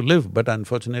unfortunate way to live, but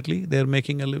unfortunately, they're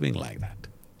making a living like that.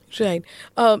 Right.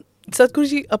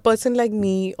 Sadhguruji, a person like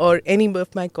me or any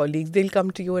of my colleagues, they'll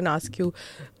come to you and ask you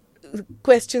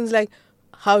questions like,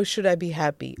 how should I be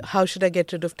happy? How should I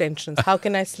get rid of tensions? How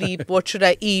can I sleep? What should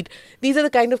I eat? These are the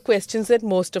kind of questions that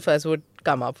most of us would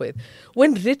come up with.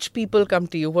 When rich people come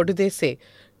to you, what do they say?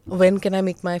 When can I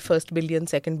make my first billion,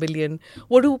 second billion?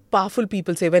 What do powerful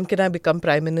people say? When can I become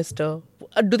prime minister?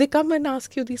 Do they come and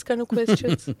ask you these kind of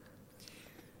questions?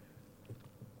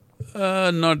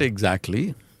 Not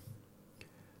exactly.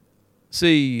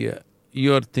 See,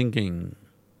 you're thinking…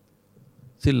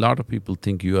 See, a lot of people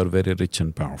think you are very rich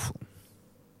and powerful.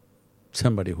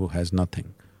 Somebody who has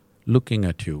nothing, looking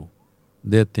at you,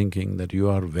 they're thinking that you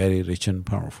are very rich and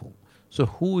powerful. So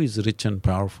who is rich and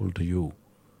powerful to you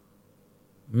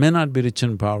may not be rich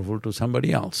and powerful to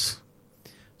somebody else.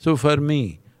 So for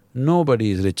me,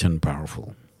 nobody is rich and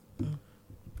powerful.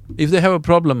 If they have a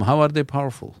problem, how are they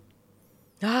powerful?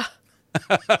 Ah.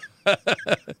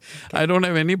 I don't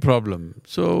have any problem,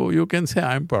 so you can say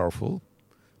I'm powerful.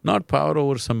 Not power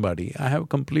over somebody, I have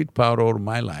complete power over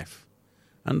my life,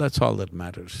 and that's all that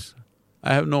matters.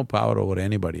 I have no power over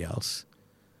anybody else.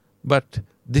 But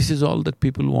this is all that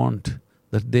people want,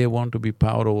 that they want to be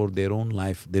power over their own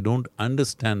life. They don't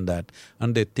understand that,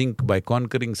 and they think by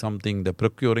conquering something, they're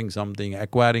procuring something,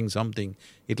 acquiring something,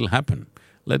 it'll happen.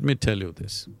 Let me tell you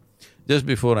this. Just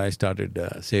before I started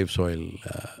Save Soil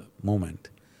movement,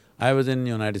 I was in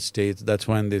United States, that's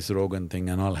when this Rogan thing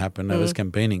and all happened. I was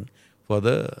campaigning for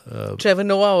the… Trevor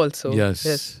Noah also.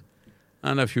 Yes.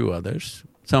 And a few others.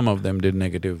 Some of them did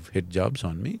negative hit jobs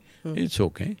on me, it's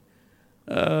okay.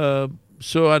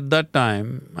 So at that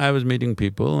time, I was meeting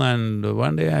people, and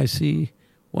one day I see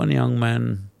one young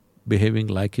man behaving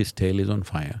like his tail is on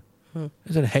fire. I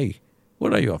said, hey,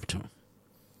 what are you up to?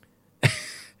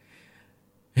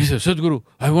 He said, Sadhguru,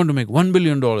 I want to make $1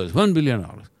 billion, $1 billion.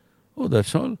 Oh,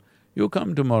 that's all? You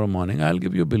come tomorrow morning, I'll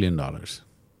give you $1 billion.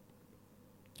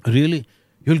 Really?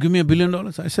 You'll give me $1 billion?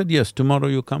 I said, yes, tomorrow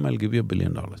you come, I'll give you $1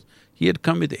 billion. He had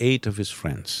come with 8 of his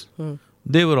friends.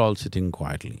 They were all sitting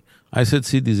quietly. I said,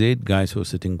 see these 8 guys who are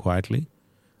sitting quietly,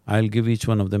 I'll give each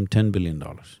one of them $10 billion.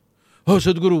 Oh,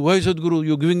 Sadhguru, why Sadhguru?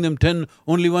 You're giving them 10,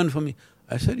 only 1 for me.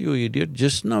 I said, you idiot,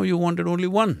 just now you wanted only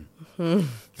 1.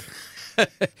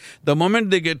 The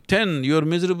moment they get 10, you're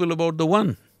miserable about the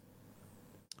 1.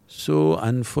 So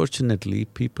unfortunately,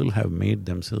 people have made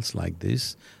themselves like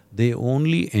this. They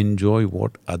only enjoy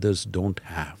what others don't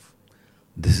have.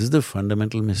 This is the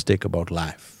fundamental mistake about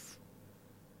life.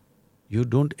 You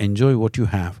don't enjoy what you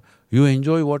have, you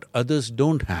enjoy what others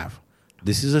don't have.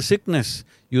 This is a sickness.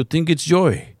 You think it's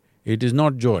joy. It is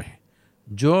not joy.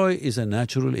 Joy is a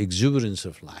natural exuberance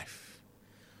of life.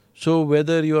 So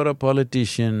whether you're a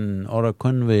politician or a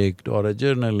convict or a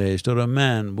journalist or a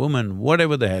man, woman,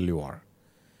 whatever the hell you are,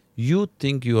 you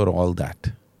think you are all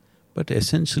that, but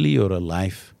essentially you're a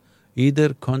life,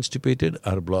 either constipated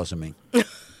or blossoming.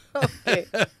 Okay.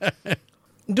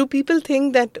 Do people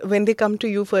think that when they come to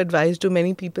you for advice, do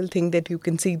many people think that you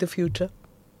can see the future?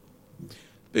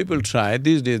 People try.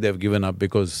 These days they've given up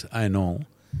because I know,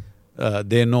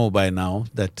 they know by now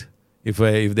that if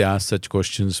they ask such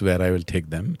questions where I will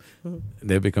take them,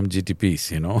 they become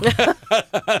GTPs, you know.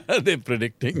 They're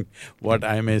predicting what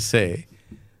I may say.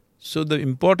 So the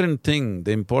important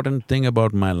thing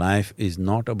about my life is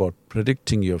not about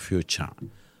predicting your future,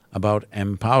 about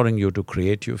empowering you to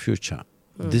create your future.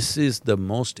 This is the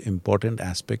most important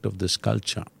aspect of this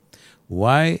culture.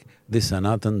 Why this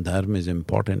Sanatan Dharma is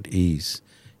important is,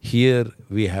 here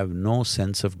we have no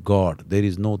sense of God, there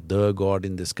is no the God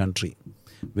in this country.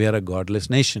 We are a godless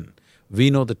nation.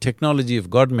 We know the technology of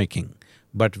God-making,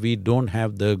 but we don't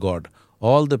have the God.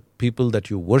 All the people that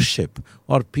you worship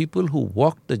are people who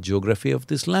walked the geography of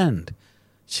this land.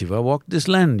 Shiva walked this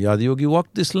land, Adiyogi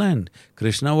walked this land,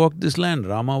 Krishna walked this land,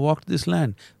 Rama walked this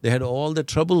land. They had all the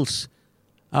troubles,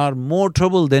 or more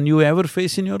trouble than you ever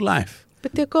face in your life.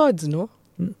 But they're gods, no?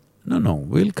 No,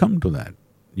 we'll come to that.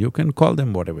 You can call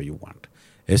them whatever you want.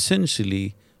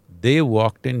 Essentially, they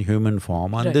walked in human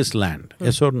form on this land,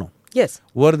 yes or no? Yes.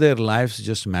 Were their lives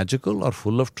just magical or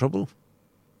full of trouble?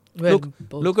 Well,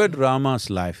 Look at Rama's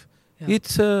life. Yeah.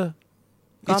 It's a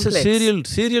Complex.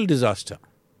 serial disaster.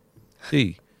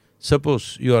 See,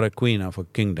 suppose you are a queen of a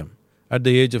kingdom. At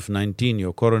the age of 19,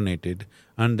 you're coronated,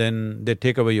 and then they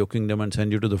take away your kingdom and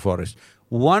send you to the forest.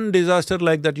 One disaster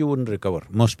like that you wouldn't recover,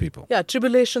 most people. Yeah,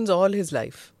 tribulations all his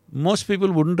life. Most people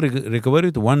wouldn't recover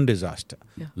with one disaster.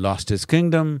 Yeah. Lost his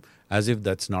kingdom, as if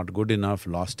that's not good enough,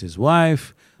 lost his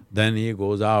wife, then he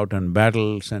goes out and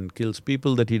battles and kills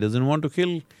people that he doesn't want to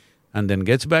kill, and then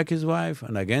gets back his wife,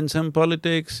 and again some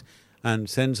politics, and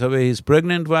sends away his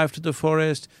pregnant wife to the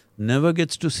forest, never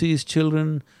gets to see his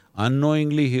children.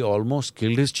 Unknowingly, he almost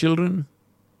killed his children.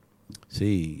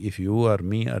 See, if you or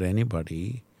me or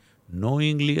anybody,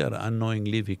 knowingly or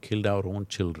unknowingly, we killed our own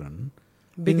children,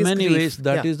 in many grief. ways,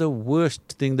 that is the worst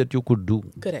thing that you could do.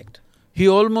 Correct. He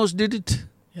almost did it.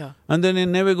 Yeah. And then he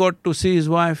never got to see his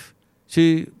wife.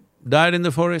 She died in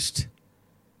the forest.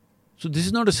 So this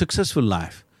is not a successful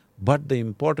life. But the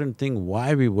important thing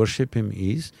why we worship him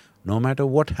is, no matter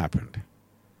what happened,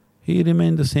 he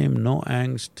remained the same, no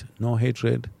angst, no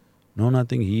hatred, no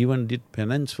nothing. He even did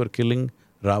penance for killing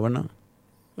Ravana.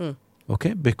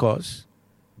 Okay? Because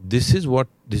this is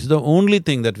the only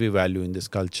thing that we value in this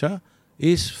culture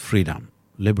is freedom,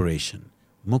 liberation,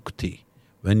 mukti.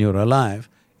 When you're alive,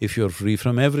 if you're free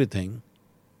from everything,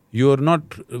 you're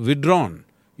not withdrawn,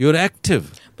 you're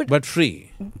active but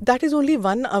free. That is only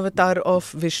one avatar of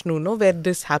Vishnu, no, where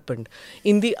this happened.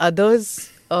 In the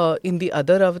others, in the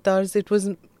other avatars, it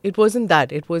wasn't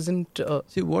that. It wasn't…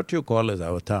 See, what you call as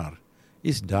avatar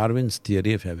is Darwin's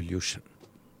theory of evolution.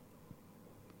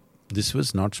 This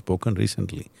was not spoken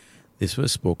recently. This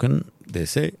was spoken, they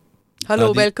say…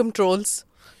 Hello, welcome trolls,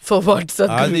 for what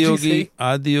Sadhguru say.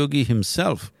 Adiyogi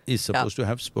himself is supposed to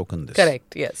have spoken this.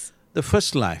 Correct, yes. The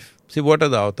first life, see what are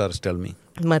the avatars, tell me?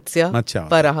 Matsya, Matsya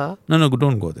avatar. Paraha. No,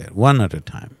 don't go there, one at a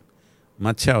time.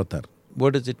 Matsya avatar,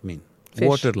 what does it mean? Fish.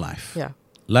 Water life. Yeah.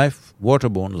 Life,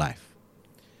 waterborne life.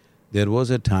 There was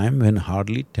a time when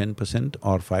hardly 10%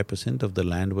 or 5% of the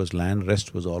land was land,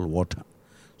 rest was all water.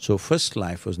 So first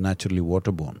life was naturally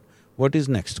waterborne. What is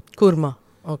next? Kurma,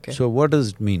 okay. So what does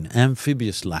it mean?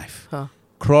 Amphibious life. Huh.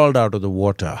 Crawled out of the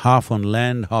water, half on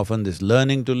land, half on this,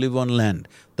 learning to live on land.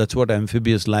 That's what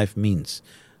amphibious life means.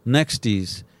 Next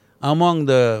is, among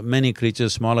the many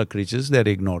creatures, smaller creatures, they're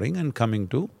ignoring and coming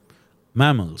to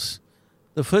mammals.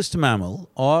 The first mammal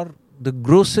or the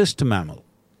grossest mammal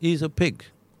is a pig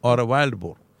or a wild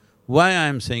boar. Why I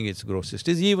am saying it's grossest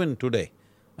is even today,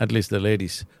 at least the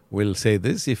ladies will say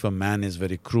this, if a man is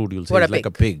very crude, you'll say What he's a like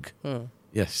a pig.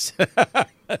 Yes.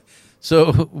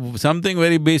 So, something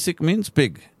very basic means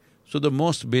pig. So the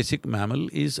most basic mammal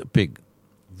is a pig,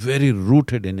 very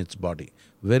rooted in its body,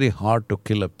 very hard to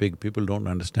kill a pig, people don't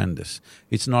understand this.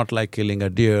 It's not like killing a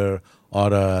deer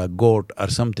or a goat or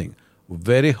something.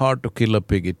 Very hard to kill a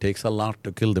pig, it takes a lot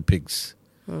to kill the pigs.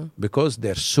 Because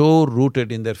they're so rooted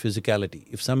in their physicality.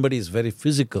 If somebody is very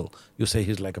physical, you say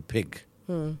he's like a pig.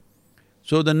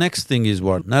 So the next thing is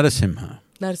what? Narasimha.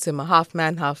 Narasimha, half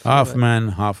man, half… Half man,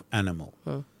 half animal.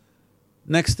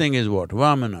 Next thing is what?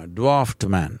 Vamana, dwarfed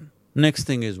man. Next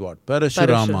thing is what?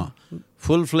 Parashurama,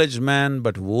 full-fledged man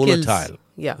but volatile. Kills.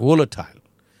 Yeah. Volatile.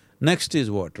 Next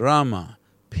is what? Rama,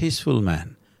 peaceful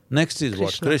man. Next is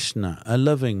what? Krishna. Krishna, a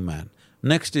loving man.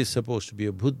 Next is supposed to be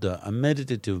a Buddha, a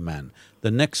meditative man.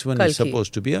 The next one is Kalki.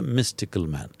 supposed to be a mystical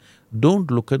man. Don't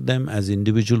look at them as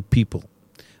individual people.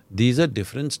 These are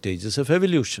different stages of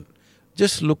evolution.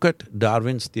 Just look at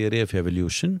Darwin's theory of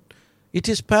evolution. It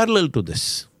is parallel to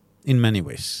this in many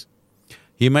ways.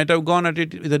 He might have gone at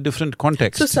it with a different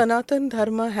context. So Sanatan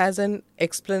Dharma has an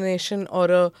explanation,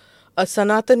 or a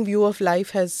Sanatan view of life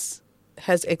has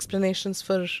explanations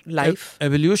for life?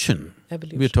 Evolution.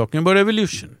 We're talking about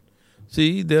evolution.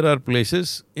 See, there are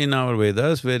places in our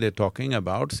Vedas where they're talking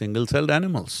about single-celled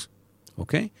animals,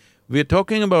 okay? We're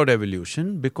talking about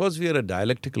evolution because we are a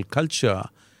dialectical culture.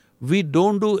 We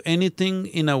don't do anything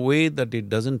in a way that it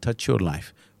doesn't touch your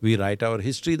life. We write our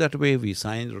history that way, we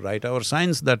write our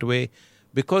science that way,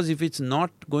 because if it's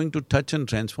not going to touch and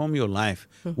transform your life,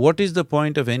 what is the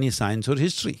point of any science or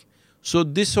history? So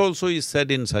this also is said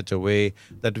in such a way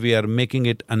that we are making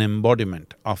it an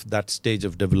embodiment of that stage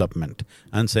of development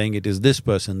and saying it is this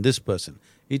person, this person.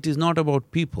 It is not about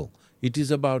people, it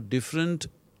is about different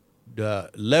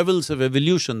levels of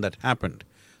evolution that happened.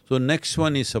 So next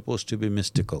one is supposed to be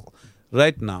mystical.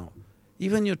 Right now,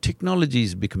 even your technology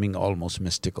is becoming almost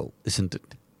mystical, isn't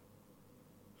it?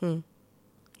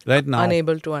 Right now…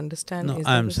 Unable to understand. No, is I'm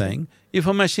that what you're saying, if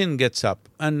a machine gets up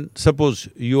and suppose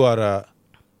you are a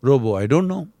robo, I don't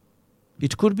know.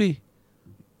 It could be.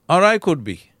 Or I could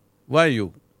be. Why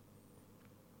you?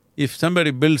 If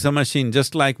somebody builds a machine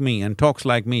just like me and talks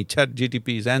like me,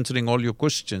 ChatGPT is answering all your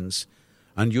questions,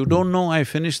 and you don't know, I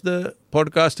finished the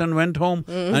podcast and went home,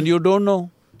 and you don't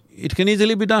know, it can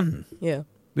easily be done. Yeah.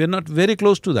 We're not very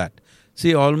close to that.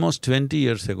 See, almost 20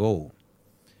 years ago,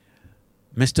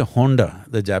 Mr. Honda,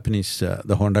 the Japanese,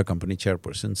 the Honda company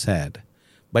chairperson said,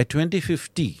 by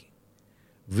 2050,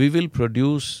 we will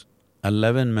produce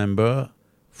 11-member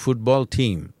football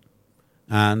team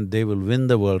and they will win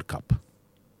the World Cup.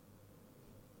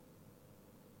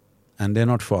 And they're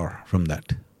not far from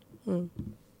that.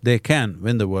 They can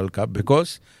win the World Cup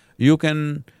because you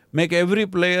can make every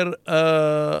player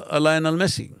a Lionel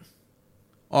Messi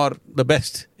or the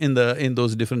best in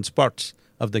those different spots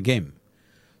of the game.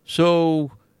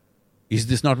 So, is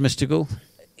this not mystical?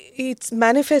 It's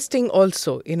manifesting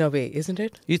also in a way, isn't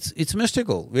it? It's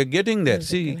mystical. We're getting there.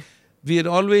 See, we are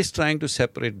always trying to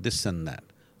separate this and that.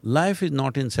 Life is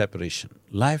not in separation.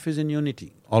 Life is in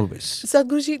unity, always.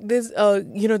 Sadhguruji, there's,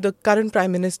 the current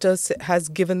Prime Minister has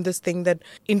given this thing that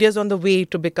India's on the way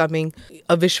to becoming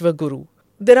a Vishwa Guru.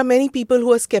 There are many people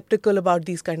who are skeptical about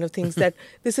these kind of things, that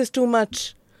this is too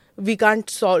much. We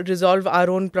can't resolve our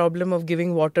own problem of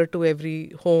giving water to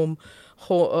every home,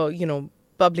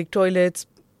 public toilets.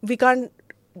 We can't,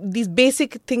 these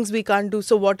basic things we can't do.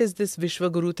 So what is this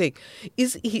Vishwa Guru thing?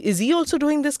 Is he also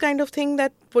doing this kind of thing,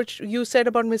 that which you said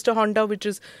about Mr. Honda, which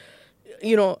is,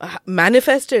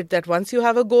 manifested, that once you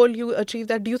have a goal, you achieve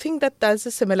that? Do you think that there's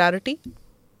a similarity?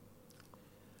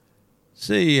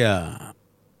 See,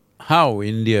 how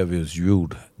India was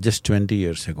viewed just 20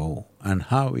 years ago and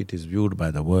how it is viewed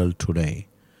by the world today,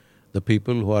 the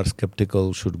people who are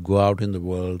skeptical should go out in the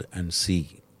world and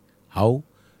see how.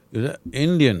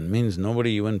 Indian means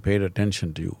nobody even paid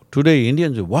attention to you. Today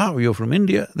Indians say, wow, you're from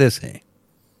India, they say.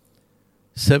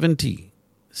 70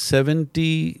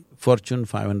 Fortune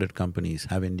 500 companies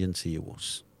have Indian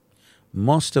CEOs.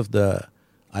 Most of the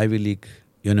Ivy League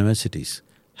universities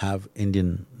have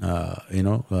Indian,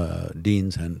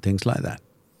 deans and things like that.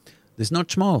 This is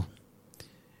not small.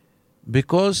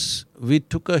 Because we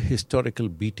took a historical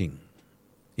beating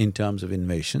in terms of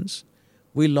invasions,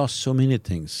 we lost so many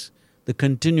things. The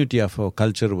continuity of our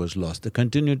culture was lost, the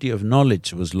continuity of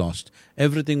knowledge was lost,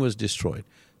 everything was destroyed.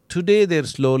 Today they're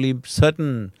slowly,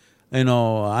 certain,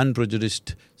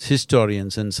 unprejudiced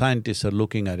historians and scientists are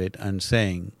looking at it and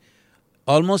saying,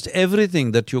 almost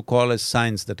everything that you call as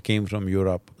science that came from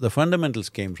Europe, the fundamentals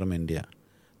came from India,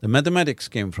 the mathematics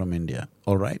came from India,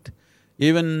 all right?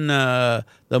 Even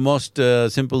the most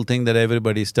simple thing that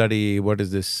everybody study, what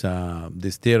is this,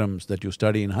 these theorems that you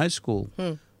study in high school,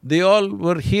 they all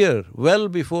were here well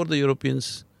before the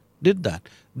Europeans did that.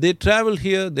 They traveled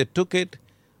here, they took it,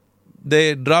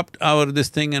 they dropped this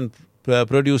thing and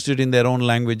produced it in their own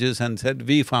languages and said,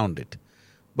 we found it.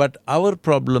 But our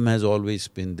problem has always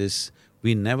been this,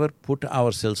 we never put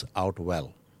ourselves out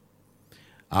well.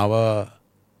 Our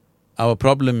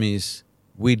problem is,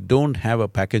 we don't have a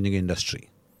packaging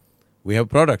industry. We have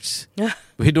products,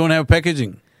 we don't have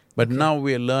packaging. But now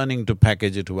we are learning to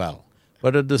package it well.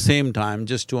 But at the same time,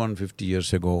 just 250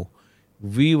 years ago,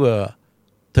 we were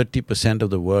 30% of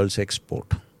the world's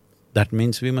export. That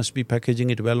means we must be packaging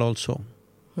it well also.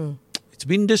 It's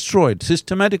been destroyed,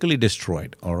 systematically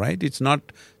destroyed, all right? It's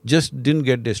not just didn't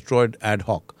get destroyed ad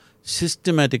hoc,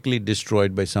 systematically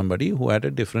destroyed by somebody who had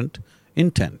a different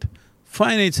intent.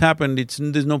 Fine, it's happened,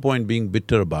 there's no point being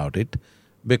bitter about it,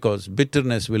 because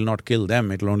bitterness will not kill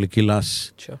them, it'll only kill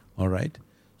us, Sure. all right?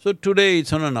 So today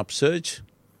it's on an upsurge.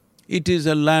 It is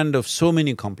a land of so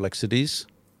many complexities.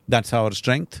 That's our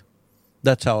strength,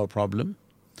 that's our problem.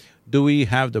 Do we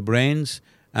have the brains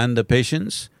and the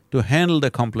patience to handle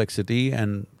the complexity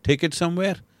and take it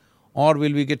somewhere? Or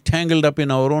will we get tangled up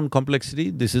in our own complexity?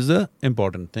 This is the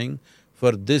important thing.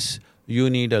 For this, you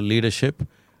need a leadership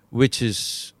which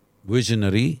is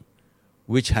visionary,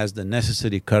 which has the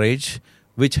necessary courage,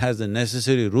 which has the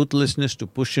necessary ruthlessness to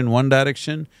push in one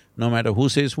direction, no matter who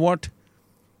says what.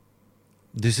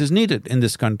 This is needed in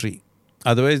this country,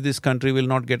 otherwise this country will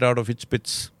not get out of its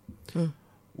pits.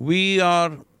 We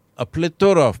are a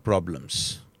plethora of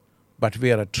problems, but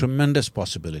we are a tremendous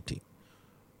possibility.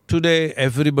 Today,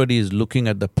 everybody is looking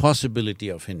at the possibility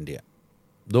of India.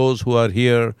 Those who are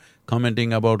here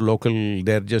commenting about local,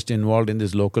 they're just involved in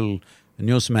this local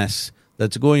news mess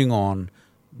that's going on,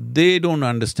 they don't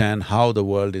understand how the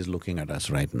world is looking at us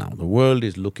right now. The world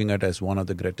is looking at us one of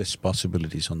the greatest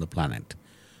possibilities on the planet.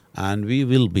 And we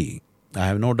will be, I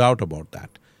have no doubt about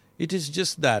that. It is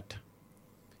just that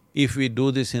if we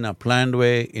do this in a planned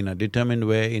way, in a determined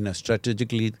way, in a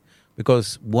strategically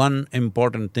Because one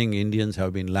important thing Indians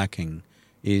have been lacking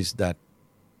is that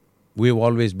we've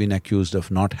always been accused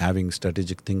of not having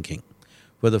strategic thinking.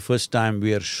 For the first time,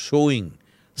 we are showing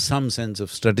some sense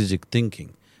of strategic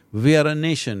thinking. We are a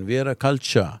nation, we are a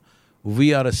culture,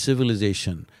 we are a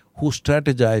civilization who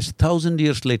strategize 1,000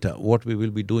 years later what we will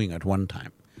be doing at one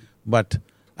time. But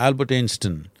Albert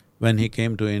Einstein, when he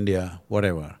came to India,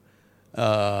 whatever,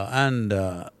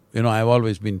 I've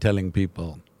always been telling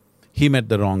people, he met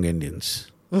the wrong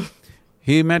Indians.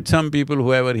 He met some people,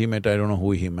 whoever he met, I don't know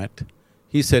who he met.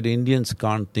 He said Indians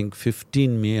can't think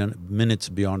 15 minutes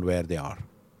beyond where they are.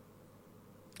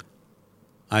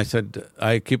 I said,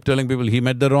 I keep telling people, he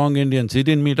met the wrong Indians, he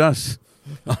didn't meet us.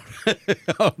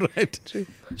 All right? True.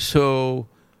 So,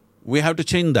 we have to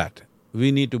change that.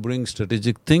 We need to bring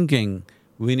strategic thinking,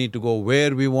 we need to go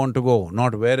where we want to go,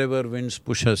 not wherever winds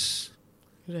push us.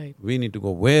 Right. We need to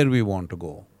go where we want to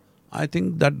go. I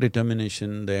think that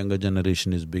determination the younger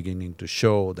generation is beginning to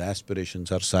show, the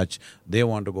aspirations are such, they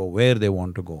want to go where they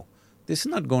want to go. This is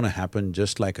not going to happen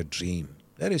just like a dream.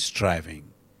 There is striving.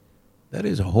 There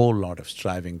is a whole lot of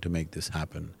striving to make this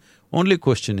happen. Only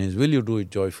question is, will you do it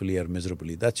joyfully or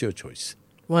miserably? That's your choice.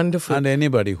 Wonderful. And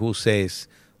anybody who says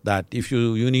that if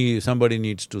somebody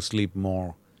needs to sleep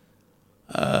more,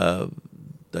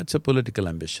 that's a political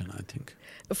ambition, I think.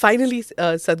 Finally,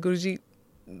 Sadhguruji,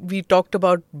 we talked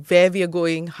about where we are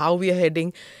going, how we are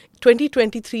heading.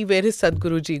 2023, where is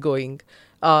Sadhguruji going?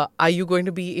 Are you going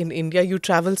to be in India? You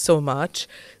travel so much.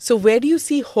 So where do you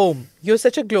see home? You're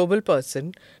such a global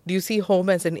person. Do you see home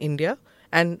as in India?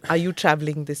 And are you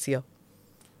traveling this year?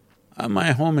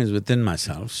 My home is within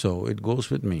myself, so it goes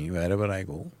with me wherever I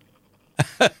go.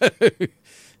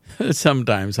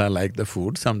 Sometimes I like the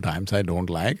food, sometimes I don't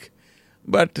like,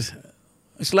 but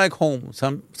it's like home.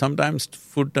 Sometimes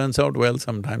food turns out well,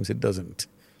 sometimes it doesn't.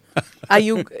 Are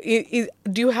you…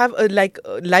 do you have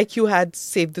like you had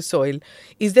Save the Soil,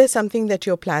 is there something that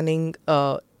you're planning,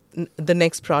 the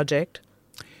next project?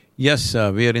 Yes,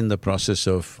 we are in the process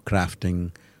of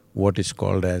crafting what is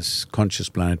called as Conscious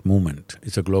Planet Movement.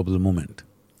 It's a global movement.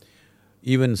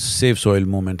 Even Save Soil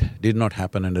movement did not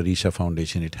happen under Isha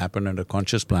Foundation, it happened under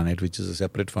Conscious Planet, which is a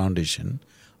separate foundation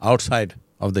outside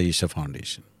of the Isha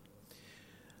Foundation.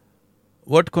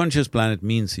 What Conscious Planet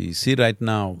means is, see right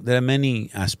now, there are many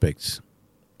aspects.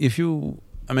 I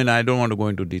don't want to go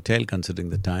into detail considering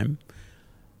the time.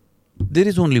 There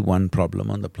is only one problem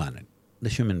on the planet, the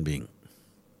human being.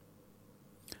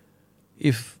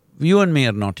 If you and me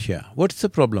are not here, what's the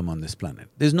problem on this planet?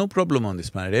 There's no problem on this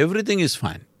planet, everything is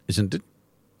fine, isn't it?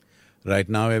 Right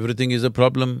now, everything is a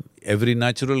problem. Every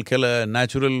natural happening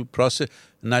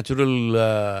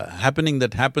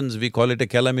that happens, we call it a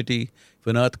calamity. If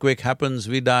an earthquake happens,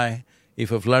 we die.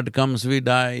 If a flood comes, we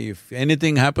die. If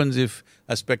anything happens, if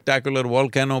a spectacular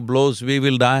volcano blows, we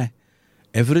will die.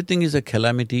 Everything is a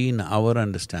calamity in our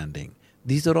understanding.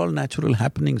 These are all natural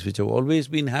happenings which have always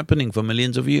been happening for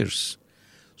millions of years.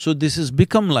 So this has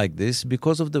become like this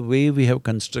because of the way we have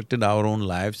constructed our own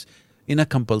lives in a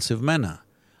compulsive manner.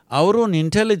 Our own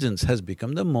intelligence has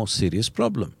become the most serious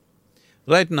problem.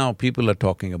 Right now, people are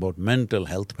talking about mental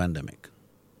health pandemic.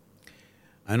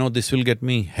 I know this will get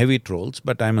me heavy trolls,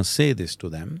 but I must say this to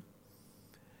them.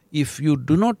 If you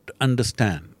do not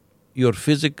understand your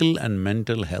physical and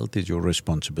mental health is your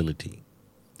responsibility,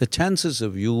 the chances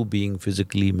of you being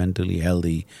physically, mentally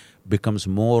healthy becomes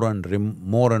more and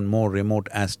more remote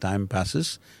as time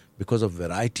passes because of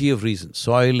variety of reasons.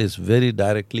 Soil is very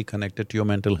directly connected to your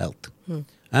mental health.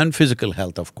 And physical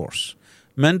health, of course.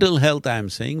 Mental health, I am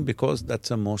saying, because that's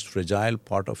the most fragile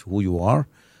part of who you are,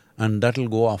 and that'll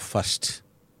go off first.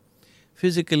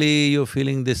 Physically, you're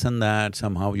feeling this and that,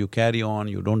 somehow you carry on,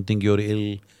 you don't think you're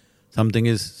ill. Something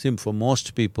is… for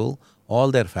most people,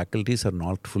 all their faculties are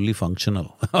not fully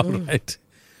functional, all right?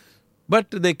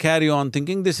 But they carry on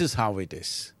thinking this is how it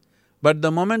is. But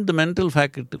the moment the mental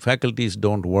faculties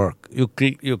don't work, you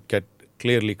get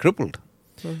clearly crippled.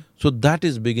 So that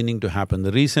is beginning to happen.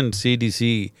 The recent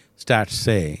CDC stats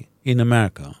say, in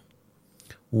America,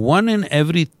 1 in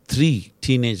every 3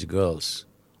 teenage girls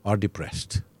are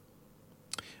depressed.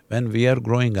 When we are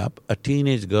growing up, a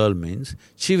teenage girl means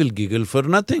she will giggle for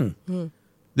nothing.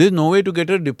 There's no way to get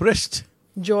her depressed.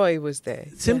 Joy was there.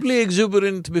 Simply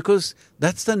exuberant, because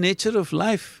that's the nature of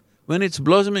life when it's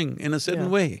blossoming in a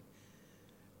certain way.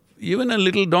 Even a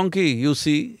little donkey, you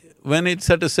see, when it's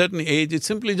at a certain age, it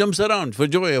simply jumps around for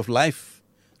joy of life,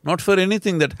 not for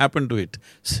anything that happened to it,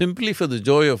 simply for the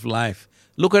joy of life.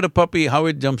 Look at a puppy, how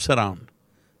it jumps around.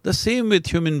 The same with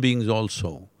human beings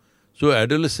also. So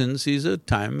adolescence is a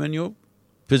time when your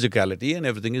physicality and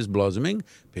everything is blossoming,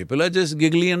 people are just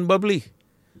giggly and bubbly.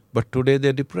 but today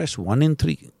they're depressed, 1 in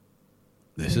 3.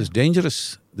 This is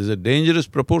dangerous. This is a dangerous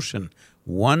proportion.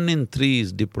 1 in 3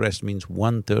 is depressed, means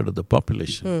 1/3 of the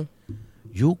population.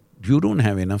 You don't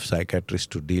have enough psychiatrists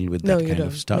to deal with that kind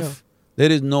of stuff. No.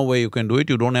 There is no way you can do it.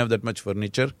 You don't have that much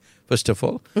furniture, first of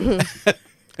all.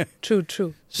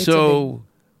 True. So,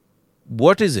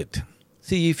 what is it?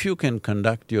 See, if you can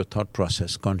conduct your thought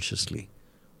process consciously,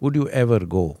 would you ever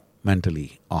go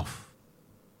mentally off?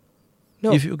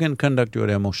 No. If you can conduct your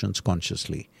emotions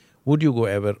consciously, would you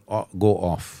ever go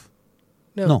off?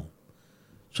 No.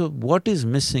 So what is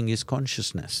missing is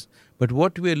consciousness. But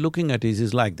what we are looking at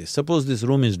is like this. Suppose this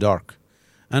room is dark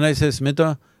and I say,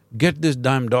 Smita, get this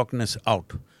damn darkness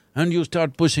out. And you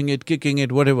start pushing it, kicking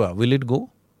it, whatever, will it go?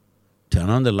 Turn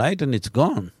on the light and it's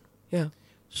gone. Yeah.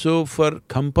 So for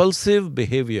compulsive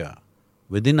behavior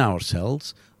within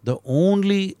ourselves, the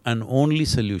only and only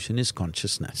solution is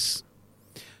consciousness.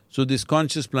 So this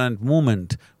conscious planet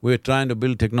movement, we're trying to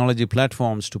build technology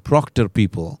platforms to proctor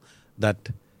people that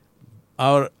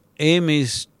our aim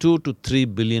is 2 to 3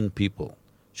 billion people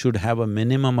should have a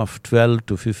minimum of 12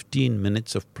 to 15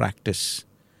 minutes of practice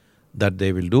that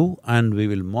they will do, and we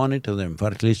will monitor them for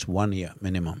at least 1 year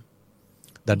minimum,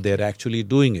 that they're actually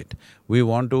doing it. We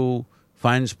want to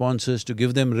find sponsors to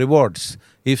give them rewards.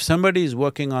 If somebody is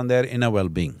working on their inner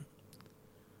well-being,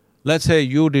 let's say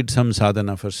you did some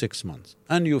sadhana for 6 months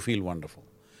and you feel wonderful.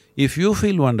 If you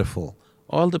feel wonderful,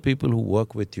 all the people who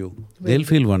work with you, they'll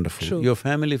feel wonderful. True. Your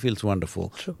family feels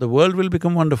wonderful. True. The world will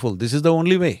become wonderful. This is the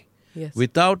only way. Yes.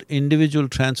 Without individual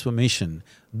transformation,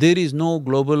 there is no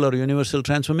global or universal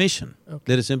transformation. Okay.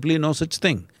 There is simply no such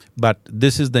thing. But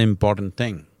this is the important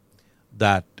thing,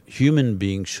 that human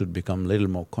beings should become little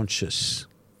more conscious.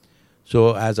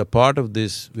 So as a part of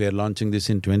this, we are launching this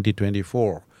in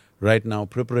 2024. Right now,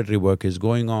 preparatory work is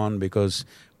going on because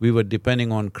we were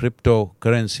depending on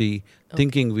cryptocurrency,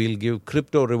 thinking we'll give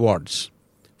crypto rewards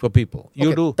for people.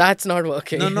 You do… That's not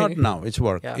working. No, not now, it's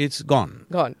work. Yeah. It's gone.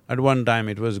 Gone. At one time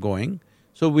it was going.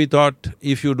 So we thought,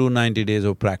 if you do 90 days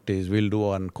of practice, we'll do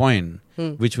one coin,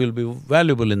 which will be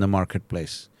valuable in the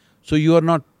marketplace. So you are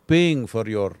not paying for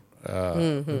your,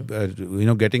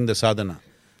 getting the sadhana.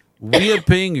 We are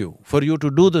paying you for you to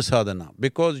do the sadhana.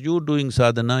 Because you doing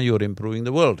sadhana, you're improving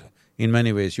the world in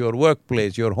many ways. Your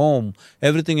workplace, your home,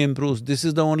 everything improves. This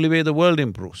is the only way the world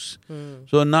improves.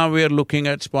 So now we are looking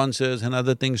at sponsors and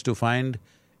other things to find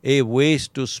a ways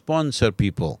to sponsor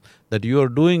people, that you are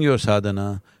doing your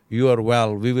sadhana, you are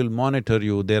well, we will monitor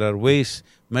you. There are ways,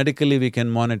 medically we can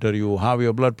monitor you, how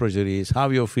your blood pressure is, how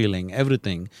you're feeling,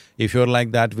 everything. If you're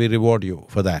like that, we reward you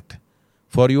for that.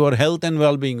 For your health and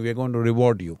well-being, we are going to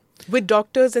reward you. With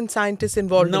doctors and scientists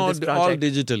involved in this project? No, all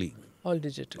digitally. All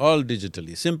digitally. All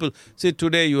digitally. Simple. See,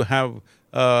 today you have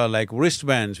like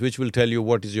wristbands which will tell you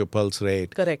what is your pulse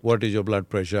rate, Correct. what is your blood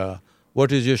pressure,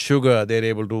 what is your sugar. They're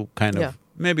able to kind of…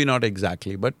 maybe not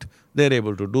exactly, but they're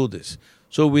able to do this.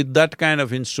 So with that kind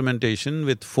of instrumentation,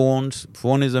 with phones,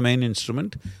 phone is the main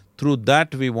instrument, through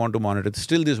that we want to monitor.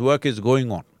 Still this work is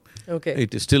going on. Okay.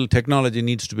 It is still… technology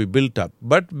needs to be built up,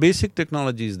 but basic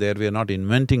technology is there, we are not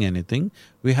inventing anything,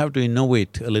 we have to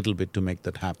innovate a little bit to make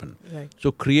that happen. Right.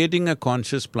 So creating a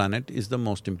conscious planet is the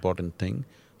most important thing.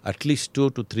 At least 2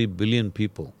 to 3 billion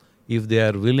people, if they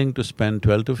are willing to spend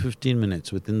 12 to 15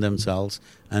 minutes within themselves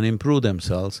and improve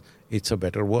themselves, it's a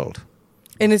better world.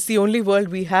 And it's the only world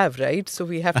we have, right? So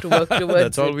we have to work towards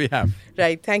That's all we have.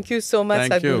 Right. Thank you so much,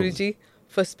 Thank you. Sadhguruji,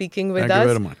 for speaking with us. Thank you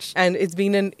very much. And it's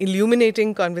been an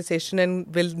illuminating conversation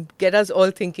and will get us all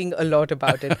thinking a lot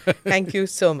about it. Thank you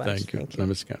so much. Thank you.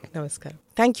 Namaskar. Namaskar.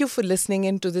 Thank you for listening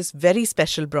in to this very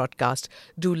special broadcast.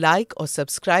 Do like or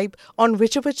subscribe on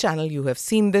whichever channel you have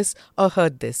seen this or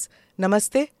heard this.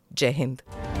 Namaste. Jai Hind.